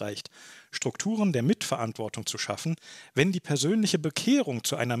nicht ausreicht, Strukturen der Mitverantwortung zu schaffen, wenn die persönliche Bekehrung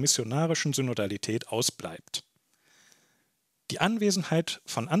zu einer missionarischen Synodalität ausbleibt. Die Anwesenheit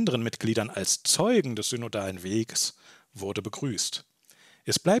von anderen Mitgliedern als Zeugen des synodalen Weges wurde begrüßt.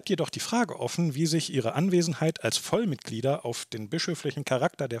 Es bleibt jedoch die Frage offen, wie sich ihre Anwesenheit als Vollmitglieder auf den bischöflichen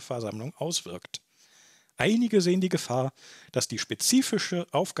Charakter der Versammlung auswirkt. Einige sehen die Gefahr, dass die spezifische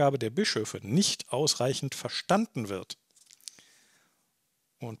Aufgabe der Bischöfe nicht ausreichend verstanden wird.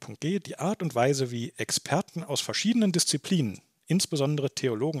 Und Punkt G, die Art und Weise, wie Experten aus verschiedenen Disziplinen, insbesondere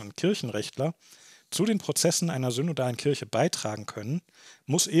Theologen und Kirchenrechtler, zu den Prozessen einer synodalen Kirche beitragen können,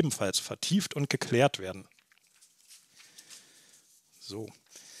 muss ebenfalls vertieft und geklärt werden. So. Und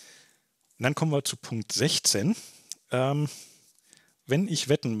dann kommen wir zu Punkt 16. Wenn ich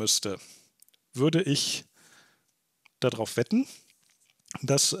wetten müsste, würde ich darauf wetten,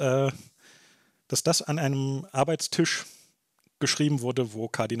 dass das an einem Arbeitstisch geschrieben wurde, wo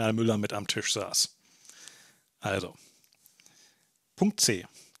Kardinal Müller mit am Tisch saß. Also, Punkt C.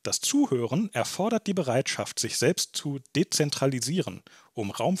 Das Zuhören erfordert die Bereitschaft, sich selbst zu dezentralisieren,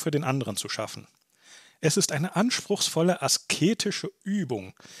 um Raum für den anderen zu schaffen. Es ist eine anspruchsvolle asketische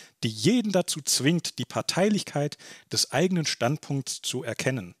Übung, die jeden dazu zwingt, die Parteilichkeit des eigenen Standpunkts zu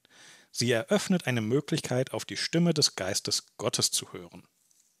erkennen. Sie eröffnet eine Möglichkeit, auf die Stimme des Geistes Gottes zu hören.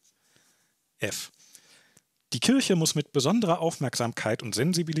 F. Die Kirche muss mit besonderer Aufmerksamkeit und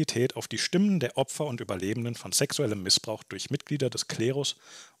Sensibilität auf die Stimmen der Opfer und Überlebenden von sexuellem Missbrauch durch Mitglieder des Klerus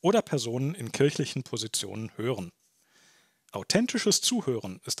oder Personen in kirchlichen Positionen hören. Authentisches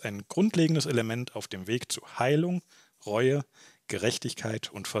Zuhören ist ein grundlegendes Element auf dem Weg zu Heilung, Reue,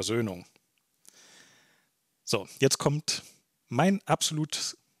 Gerechtigkeit und Versöhnung. So, jetzt kommt mein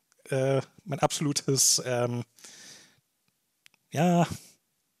absolutes, also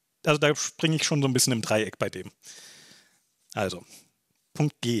da springe ich schon so ein bisschen im Dreieck bei dem. Also,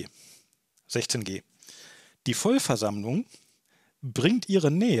 Punkt G, 16g. Die Vollversammlung bringt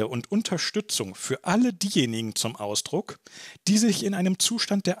ihre Nähe und Unterstützung für alle diejenigen zum Ausdruck, die sich in einem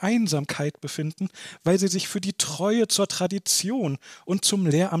Zustand der Einsamkeit befinden, weil sie sich für die Treue zur Tradition und zum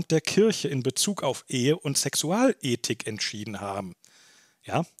Lehramt der Kirche in Bezug auf Ehe und Sexualethik entschieden haben.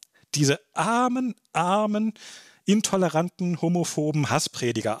 Ja, diese armen, intoleranten, homophoben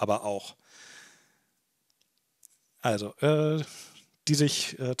Hassprediger aber auch. Also, die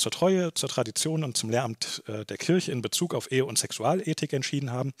sich zur Treue, zur Tradition und zum Lehramt der Kirche in Bezug auf Ehe und Sexualethik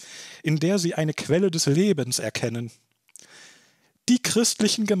entschieden haben, in der sie eine Quelle des Lebens erkennen. Die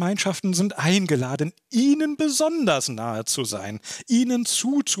christlichen Gemeinschaften sind eingeladen, ihnen besonders nahe zu sein, ihnen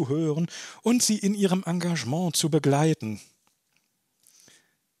zuzuhören und sie in ihrem Engagement zu begleiten.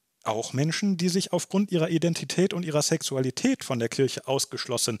 Auch Menschen, die sich aufgrund ihrer Identität und ihrer Sexualität von der Kirche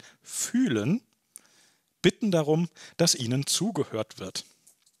ausgeschlossen fühlen, bitten darum, dass ihnen zugehört wird.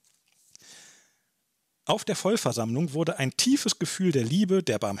 Auf der Vollversammlung wurde ein tiefes Gefühl der Liebe,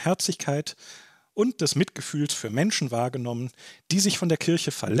 der Barmherzigkeit und des Mitgefühls für Menschen wahrgenommen, die sich von der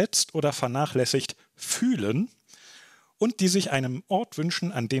Kirche verletzt oder vernachlässigt fühlen und die sich einen Ort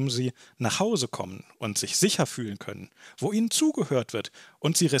wünschen, an dem sie nach Hause kommen und sich sicher fühlen können, wo ihnen zugehört wird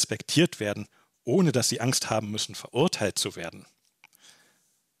und sie respektiert werden, ohne dass sie Angst haben müssen, verurteilt zu werden.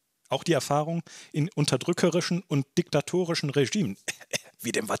 Auch die Erfahrung, in unterdrückerischen und diktatorischen Regimen,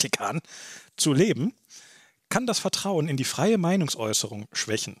 wie dem Vatikan, zu leben, kann das Vertrauen in die freie Meinungsäußerung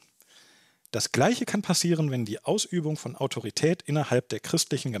schwächen. Das Gleiche kann passieren, wenn die Ausübung von Autorität innerhalb der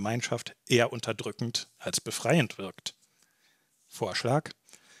christlichen Gemeinschaft eher unterdrückend als befreiend wirkt. Vorschlag: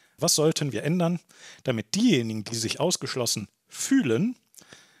 Was sollten wir ändern, damit diejenigen, die sich ausgeschlossen fühlen,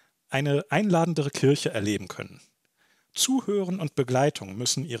 eine einladendere Kirche erleben können? Zuhören und Begleitung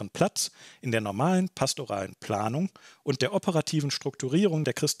müssen ihren Platz in der normalen pastoralen Planung und der operativen Strukturierung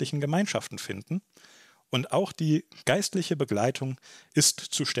der christlichen Gemeinschaften finden, und auch die geistliche Begleitung ist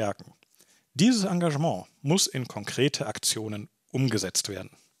zu stärken. Dieses Engagement muss in konkrete Aktionen umgesetzt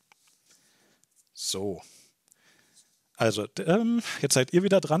werden. So, also jetzt seid ihr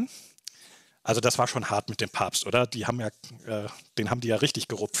wieder dran. Also das war schon hart mit dem Papst, oder? Den haben die ja richtig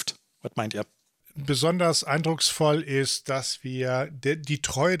gerupft. Was meint ihr? Besonders eindrucksvoll ist, dass wir die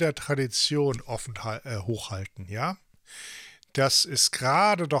Treue der Tradition hochhalten, ja? Das ist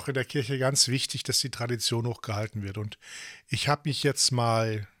gerade doch in der Kirche ganz wichtig, dass die Tradition hochgehalten wird. Und ich habe mich jetzt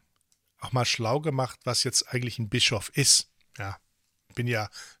auch mal schlau gemacht, was jetzt eigentlich ein Bischof ist. Ja,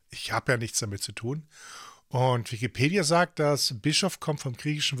 ich habe ja nichts damit zu tun. Und Wikipedia sagt, dass Bischof kommt vom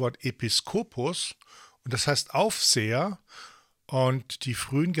griechischen Wort Episkopos und das heißt Aufseher. Und die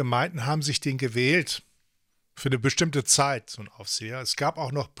frühen Gemeinden haben sich den gewählt für eine bestimmte Zeit, so ein Aufseher. Es gab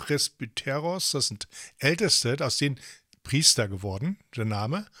auch noch Presbyteros, das sind Älteste, aus denen Priester geworden, der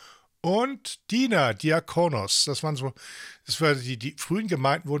Name. Und Diener, Diakonos, die frühen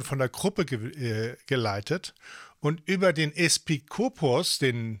Gemeinden wurden von der Gruppe geleitet. Und über den Episkopos,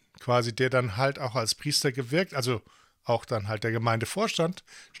 der dann halt auch als Priester gewirkt, also auch dann halt der Gemeindevorstand,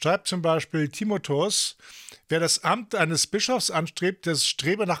 schreibt zum Beispiel Timotheus: Wer das Amt eines Bischofs anstrebt,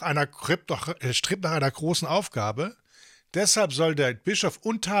 strebt nach einer großen Aufgabe. Deshalb soll der Bischof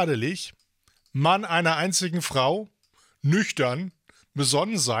untadelig, Mann einer einzigen Frau, nüchtern,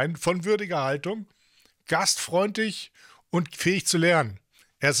 besonnen sein, von würdiger Haltung, gastfreundlich und fähig zu lernen.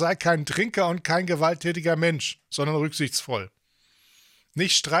 Er sei kein Trinker und kein gewalttätiger Mensch, sondern rücksichtsvoll.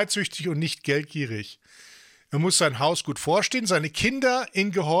 Nicht streitsüchtig und nicht geldgierig. Er muss sein Haus gut vorstehen, seine Kinder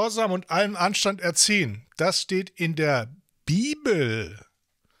in Gehorsam und allem Anstand erziehen. Das steht in der Bibel,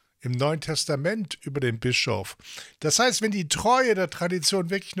 im Neuen Testament über den Bischof. Das heißt, wenn die Treue der Tradition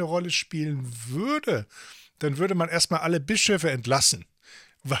wirklich eine Rolle spielen würde, dann würde man erstmal alle Bischöfe entlassen,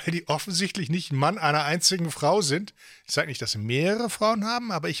 weil die offensichtlich nicht Mann einer einzigen Frau sind. Ich sage nicht, dass sie mehrere Frauen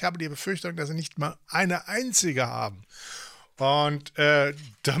haben, aber ich habe die Befürchtung, dass sie nicht mal eine einzige haben. Und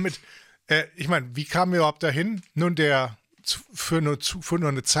ich meine, wie kamen wir überhaupt dahin? Nun, der für nur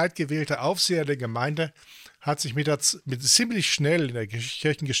eine Zeit gewählte Aufseher der Gemeinde hat sich ziemlich schnell in der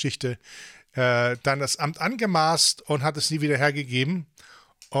Kirchengeschichte dann das Amt angemaßt und hat es nie wieder hergegeben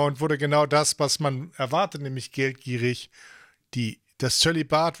und wurde genau das, was man erwartet, nämlich geldgierig. Das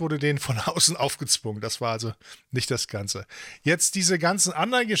Zölibat wurde denen von außen aufgezwungen. Das war also nicht das Ganze. Jetzt diese ganzen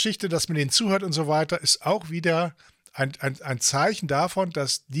anderen Geschichte, dass man denen zuhört und so weiter, ist auch wieder ein Zeichen davon,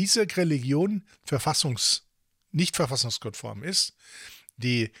 dass diese Religion verfassungsmäßig nicht verfassungskonform ist,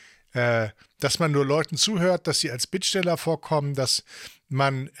 dass man nur Leuten zuhört, dass sie als Bittsteller vorkommen, dass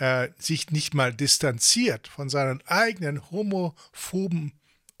man sich nicht mal distanziert von seinen eigenen homophoben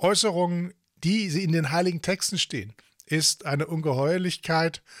Äußerungen, die sie in den heiligen Texten stehen, ist eine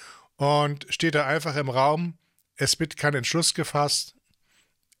Ungeheuerlichkeit und steht da einfach im Raum. Es wird kein Entschluss gefasst.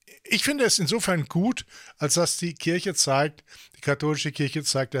 Ich finde es insofern gut, als dass die katholische Kirche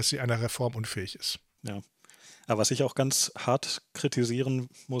zeigt, dass sie einer Reform unfähig ist. Ja. Aber was ich auch ganz hart kritisieren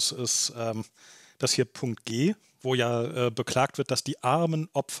muss, ist, dass hier Punkt G, wo ja beklagt wird, dass die armen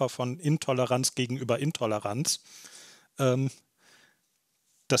Opfer von Intoleranz gegenüber Intoleranz,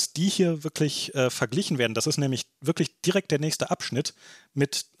 dass die hier wirklich verglichen werden. Das ist nämlich wirklich direkt der nächste Abschnitt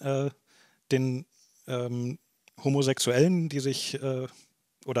mit den Homosexuellen, die sich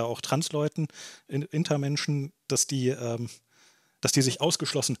oder auch Transleuten, Intermenschen, dass die sich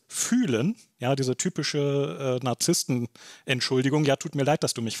ausgeschlossen fühlen, ja, diese typische Narzissten-Entschuldigung, ja, tut mir leid,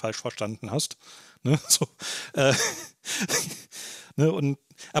 dass du mich falsch verstanden hast. Ne, so, ne,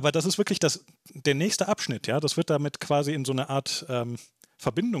 aber das ist wirklich der nächste Abschnitt, ja, das wird damit quasi in so eine Art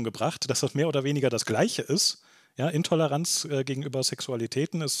Verbindung gebracht, dass das mehr oder weniger das Gleiche ist. Ja, Intoleranz gegenüber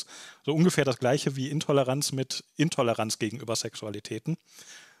Sexualitäten ist so ungefähr das Gleiche wie Intoleranz mit Intoleranz gegenüber Sexualitäten.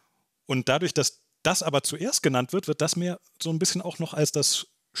 Und dadurch, dass das aber zuerst genannt wird, wird das mehr so ein bisschen auch noch als das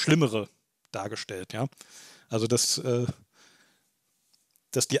Schlimmere dargestellt. Ja? Also, dass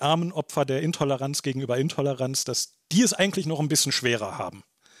die armen Opfer der Intoleranz gegenüber Intoleranz, dass die es eigentlich noch ein bisschen schwerer haben.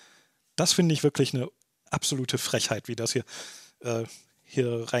 Das finde ich wirklich eine absolute Frechheit, wie das hier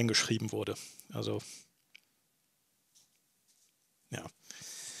reingeschrieben wurde. Also, ja.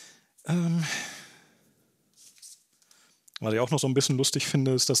 Was ich auch noch so ein bisschen lustig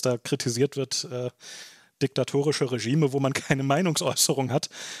finde, ist, dass da kritisiert wird, diktatorische Regime, wo man keine Meinungsäußerung hat.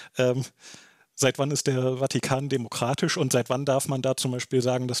 Seit wann ist der Vatikan demokratisch und seit wann darf man da zum Beispiel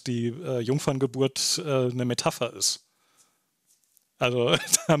sagen, dass die Jungferngeburt eine Metapher ist? Also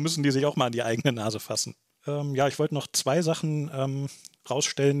da müssen die sich auch mal an die eigene Nase fassen. Ja, ich wollte noch zwei Sachen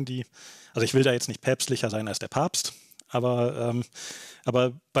rausstellen, also ich will da jetzt nicht päpstlicher sein als der Papst, aber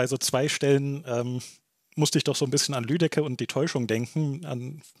bei so zwei Stellen musste ich doch so ein bisschen an Lüdecke und die Täuschung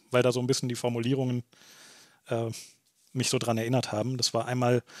denken, weil da so ein bisschen die Formulierungen mich so dran erinnert haben. Das war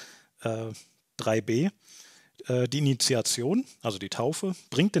einmal 3b. Die Initiation, also die Taufe,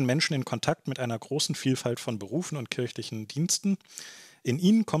 bringt den Menschen in Kontakt mit einer großen Vielfalt von Berufen und kirchlichen Diensten. In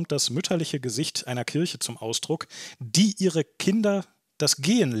ihnen kommt das mütterliche Gesicht einer Kirche zum Ausdruck, die ihre Kinder das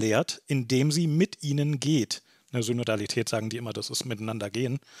Gehen lehrt, indem sie mit ihnen geht. Eine Synodalität sagen die immer, das ist miteinander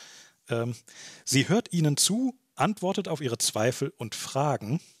gehen. Sie hört ihnen zu, antwortet auf ihre Zweifel und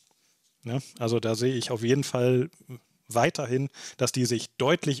Fragen. Ja, also da sehe ich auf jeden Fall weiterhin, dass die sich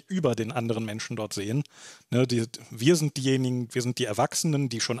deutlich über den anderen Menschen dort sehen. Ne, wir sind diejenigen, wir sind die Erwachsenen,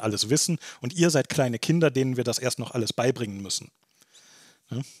 die schon alles wissen und ihr seid kleine Kinder, denen wir das erst noch alles beibringen müssen.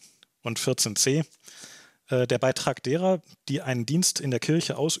 Ja, und 14c. Der Beitrag derer, die einen Dienst in der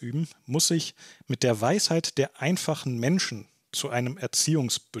Kirche ausüben, muss sich mit der Weisheit der einfachen Menschen zu einem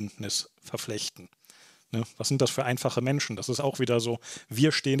Erziehungsbündnis verflechten. Ne? Was sind das für einfache Menschen? Das ist auch wieder so,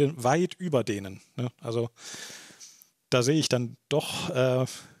 wir stehen weit über denen. Ne? Also da sehe ich dann doch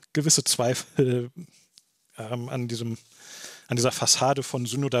gewisse Zweifel an dieser Fassade von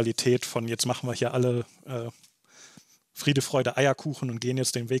Synodalität, von jetzt machen wir hier alle Friede, Freude, Eierkuchen und gehen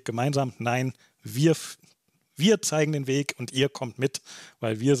jetzt den Weg gemeinsam. Nein, wir zeigen den Weg und ihr kommt mit,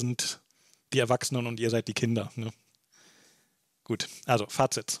 weil wir sind die Erwachsenen und ihr seid die Kinder. Ne? Gut, also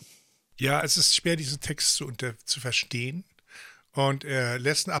Fazit. Ja, es ist schwer, diesen Text zu verstehen und er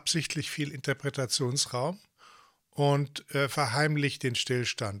lässt absichtlich viel Interpretationsraum und verheimlicht den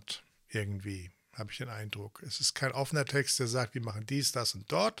Stillstand irgendwie, habe ich den Eindruck. Es ist kein offener Text, der sagt, wir machen dies, das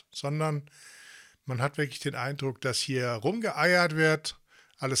und dort, sondern man hat wirklich den Eindruck, dass hier rumgeeiert wird,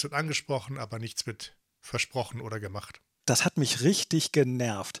 alles wird angesprochen, aber nichts wird versprochen oder gemacht. Das hat mich richtig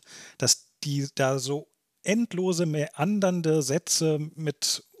genervt, dass die da so endlose meandernde Sätze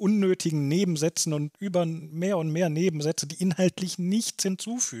mit unnötigen Nebensätzen und über mehr und mehr Nebensätze, die inhaltlich nichts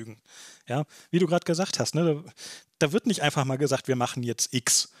hinzufügen. Ja, wie du gerade gesagt hast, ne, da wird nicht einfach mal gesagt, wir machen jetzt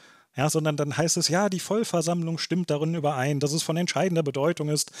X. Ja, sondern dann heißt es, ja, die Vollversammlung stimmt darin überein, dass es von entscheidender Bedeutung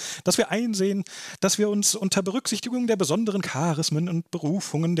ist, dass wir einsehen, dass wir uns unter Berücksichtigung der besonderen Charismen und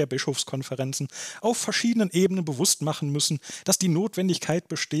Berufungen der Bischofskonferenzen auf verschiedenen Ebenen bewusst machen müssen, dass die Notwendigkeit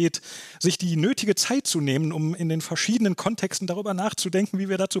besteht, sich die nötige Zeit zu nehmen, um in den verschiedenen Kontexten darüber nachzudenken, wie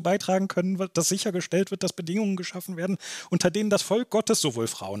wir dazu beitragen können, dass sichergestellt wird, dass Bedingungen geschaffen werden, unter denen das Volk Gottes, sowohl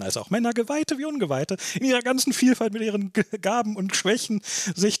Frauen als auch Männer, Geweihte wie Ungeweihte, in ihrer ganzen Vielfalt mit ihren Gaben und Schwächen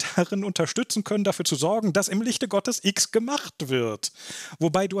sich darin unterstützen können, dafür zu sorgen, dass im Lichte Gottes X gemacht wird.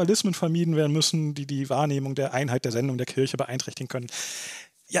 Wobei Dualismen vermieden werden müssen, die die Wahrnehmung der Einheit der Sendung der Kirche beeinträchtigen können.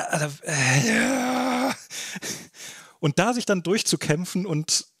 Ja, also, ja. Und da sich dann durchzukämpfen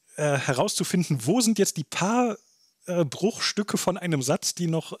und herauszufinden, wo sind jetzt die paar Bruchstücke von einem Satz, die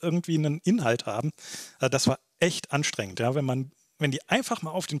noch irgendwie einen Inhalt haben, das war echt anstrengend, ja, wenn die einfach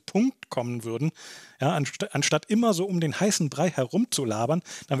mal auf den Punkt kommen würden, ja, anstatt immer so um den heißen Brei herumzulabern,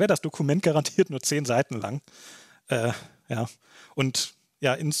 dann wäre das Dokument garantiert nur 10 Seiten lang. Ja. Und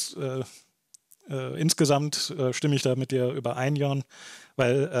ja, insgesamt stimme ich da mit dir überein, Jörn,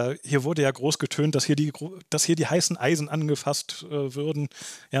 weil hier wurde ja groß getönt, dass hier die heißen Eisen angefasst würden.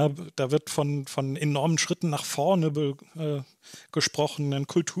 Ja, da wird von enormen Schritten nach vorne gesprochen, ein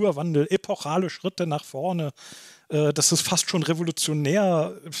Kulturwandel, epochale Schritte nach vorne. Das ist fast schon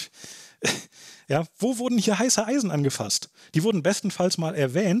revolutionär. Ja, wo wurden hier heiße Eisen angefasst? Die wurden bestenfalls mal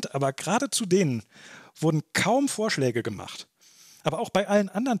erwähnt, aber gerade zu denen wurden kaum Vorschläge gemacht. Aber auch bei allen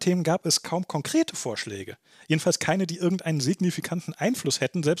anderen Themen gab es kaum konkrete Vorschläge. Jedenfalls keine, die irgendeinen signifikanten Einfluss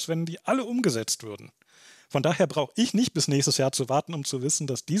hätten, selbst wenn die alle umgesetzt würden. Von daher brauche ich nicht bis nächstes Jahr zu warten, um zu wissen,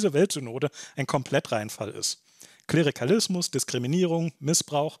 dass diese Weltsynode ein Komplettreinfall ist. Klerikalismus, Diskriminierung,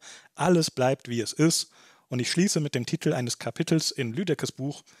 Missbrauch, alles bleibt, wie es ist. Und ich schließe mit dem Titel eines Kapitels in Lüdeckes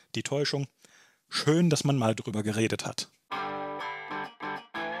Buch, Die Täuschung. Schön, dass man mal drüber geredet hat.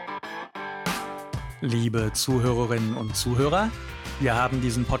 Liebe Zuhörerinnen und Zuhörer, wir haben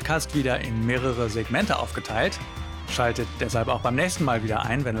diesen Podcast wieder in mehrere Segmente aufgeteilt. Schaltet deshalb auch beim nächsten Mal wieder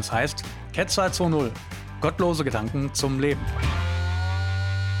ein, wenn es heißt Ketzer 2.0 – Gottlose Gedanken zum Leben.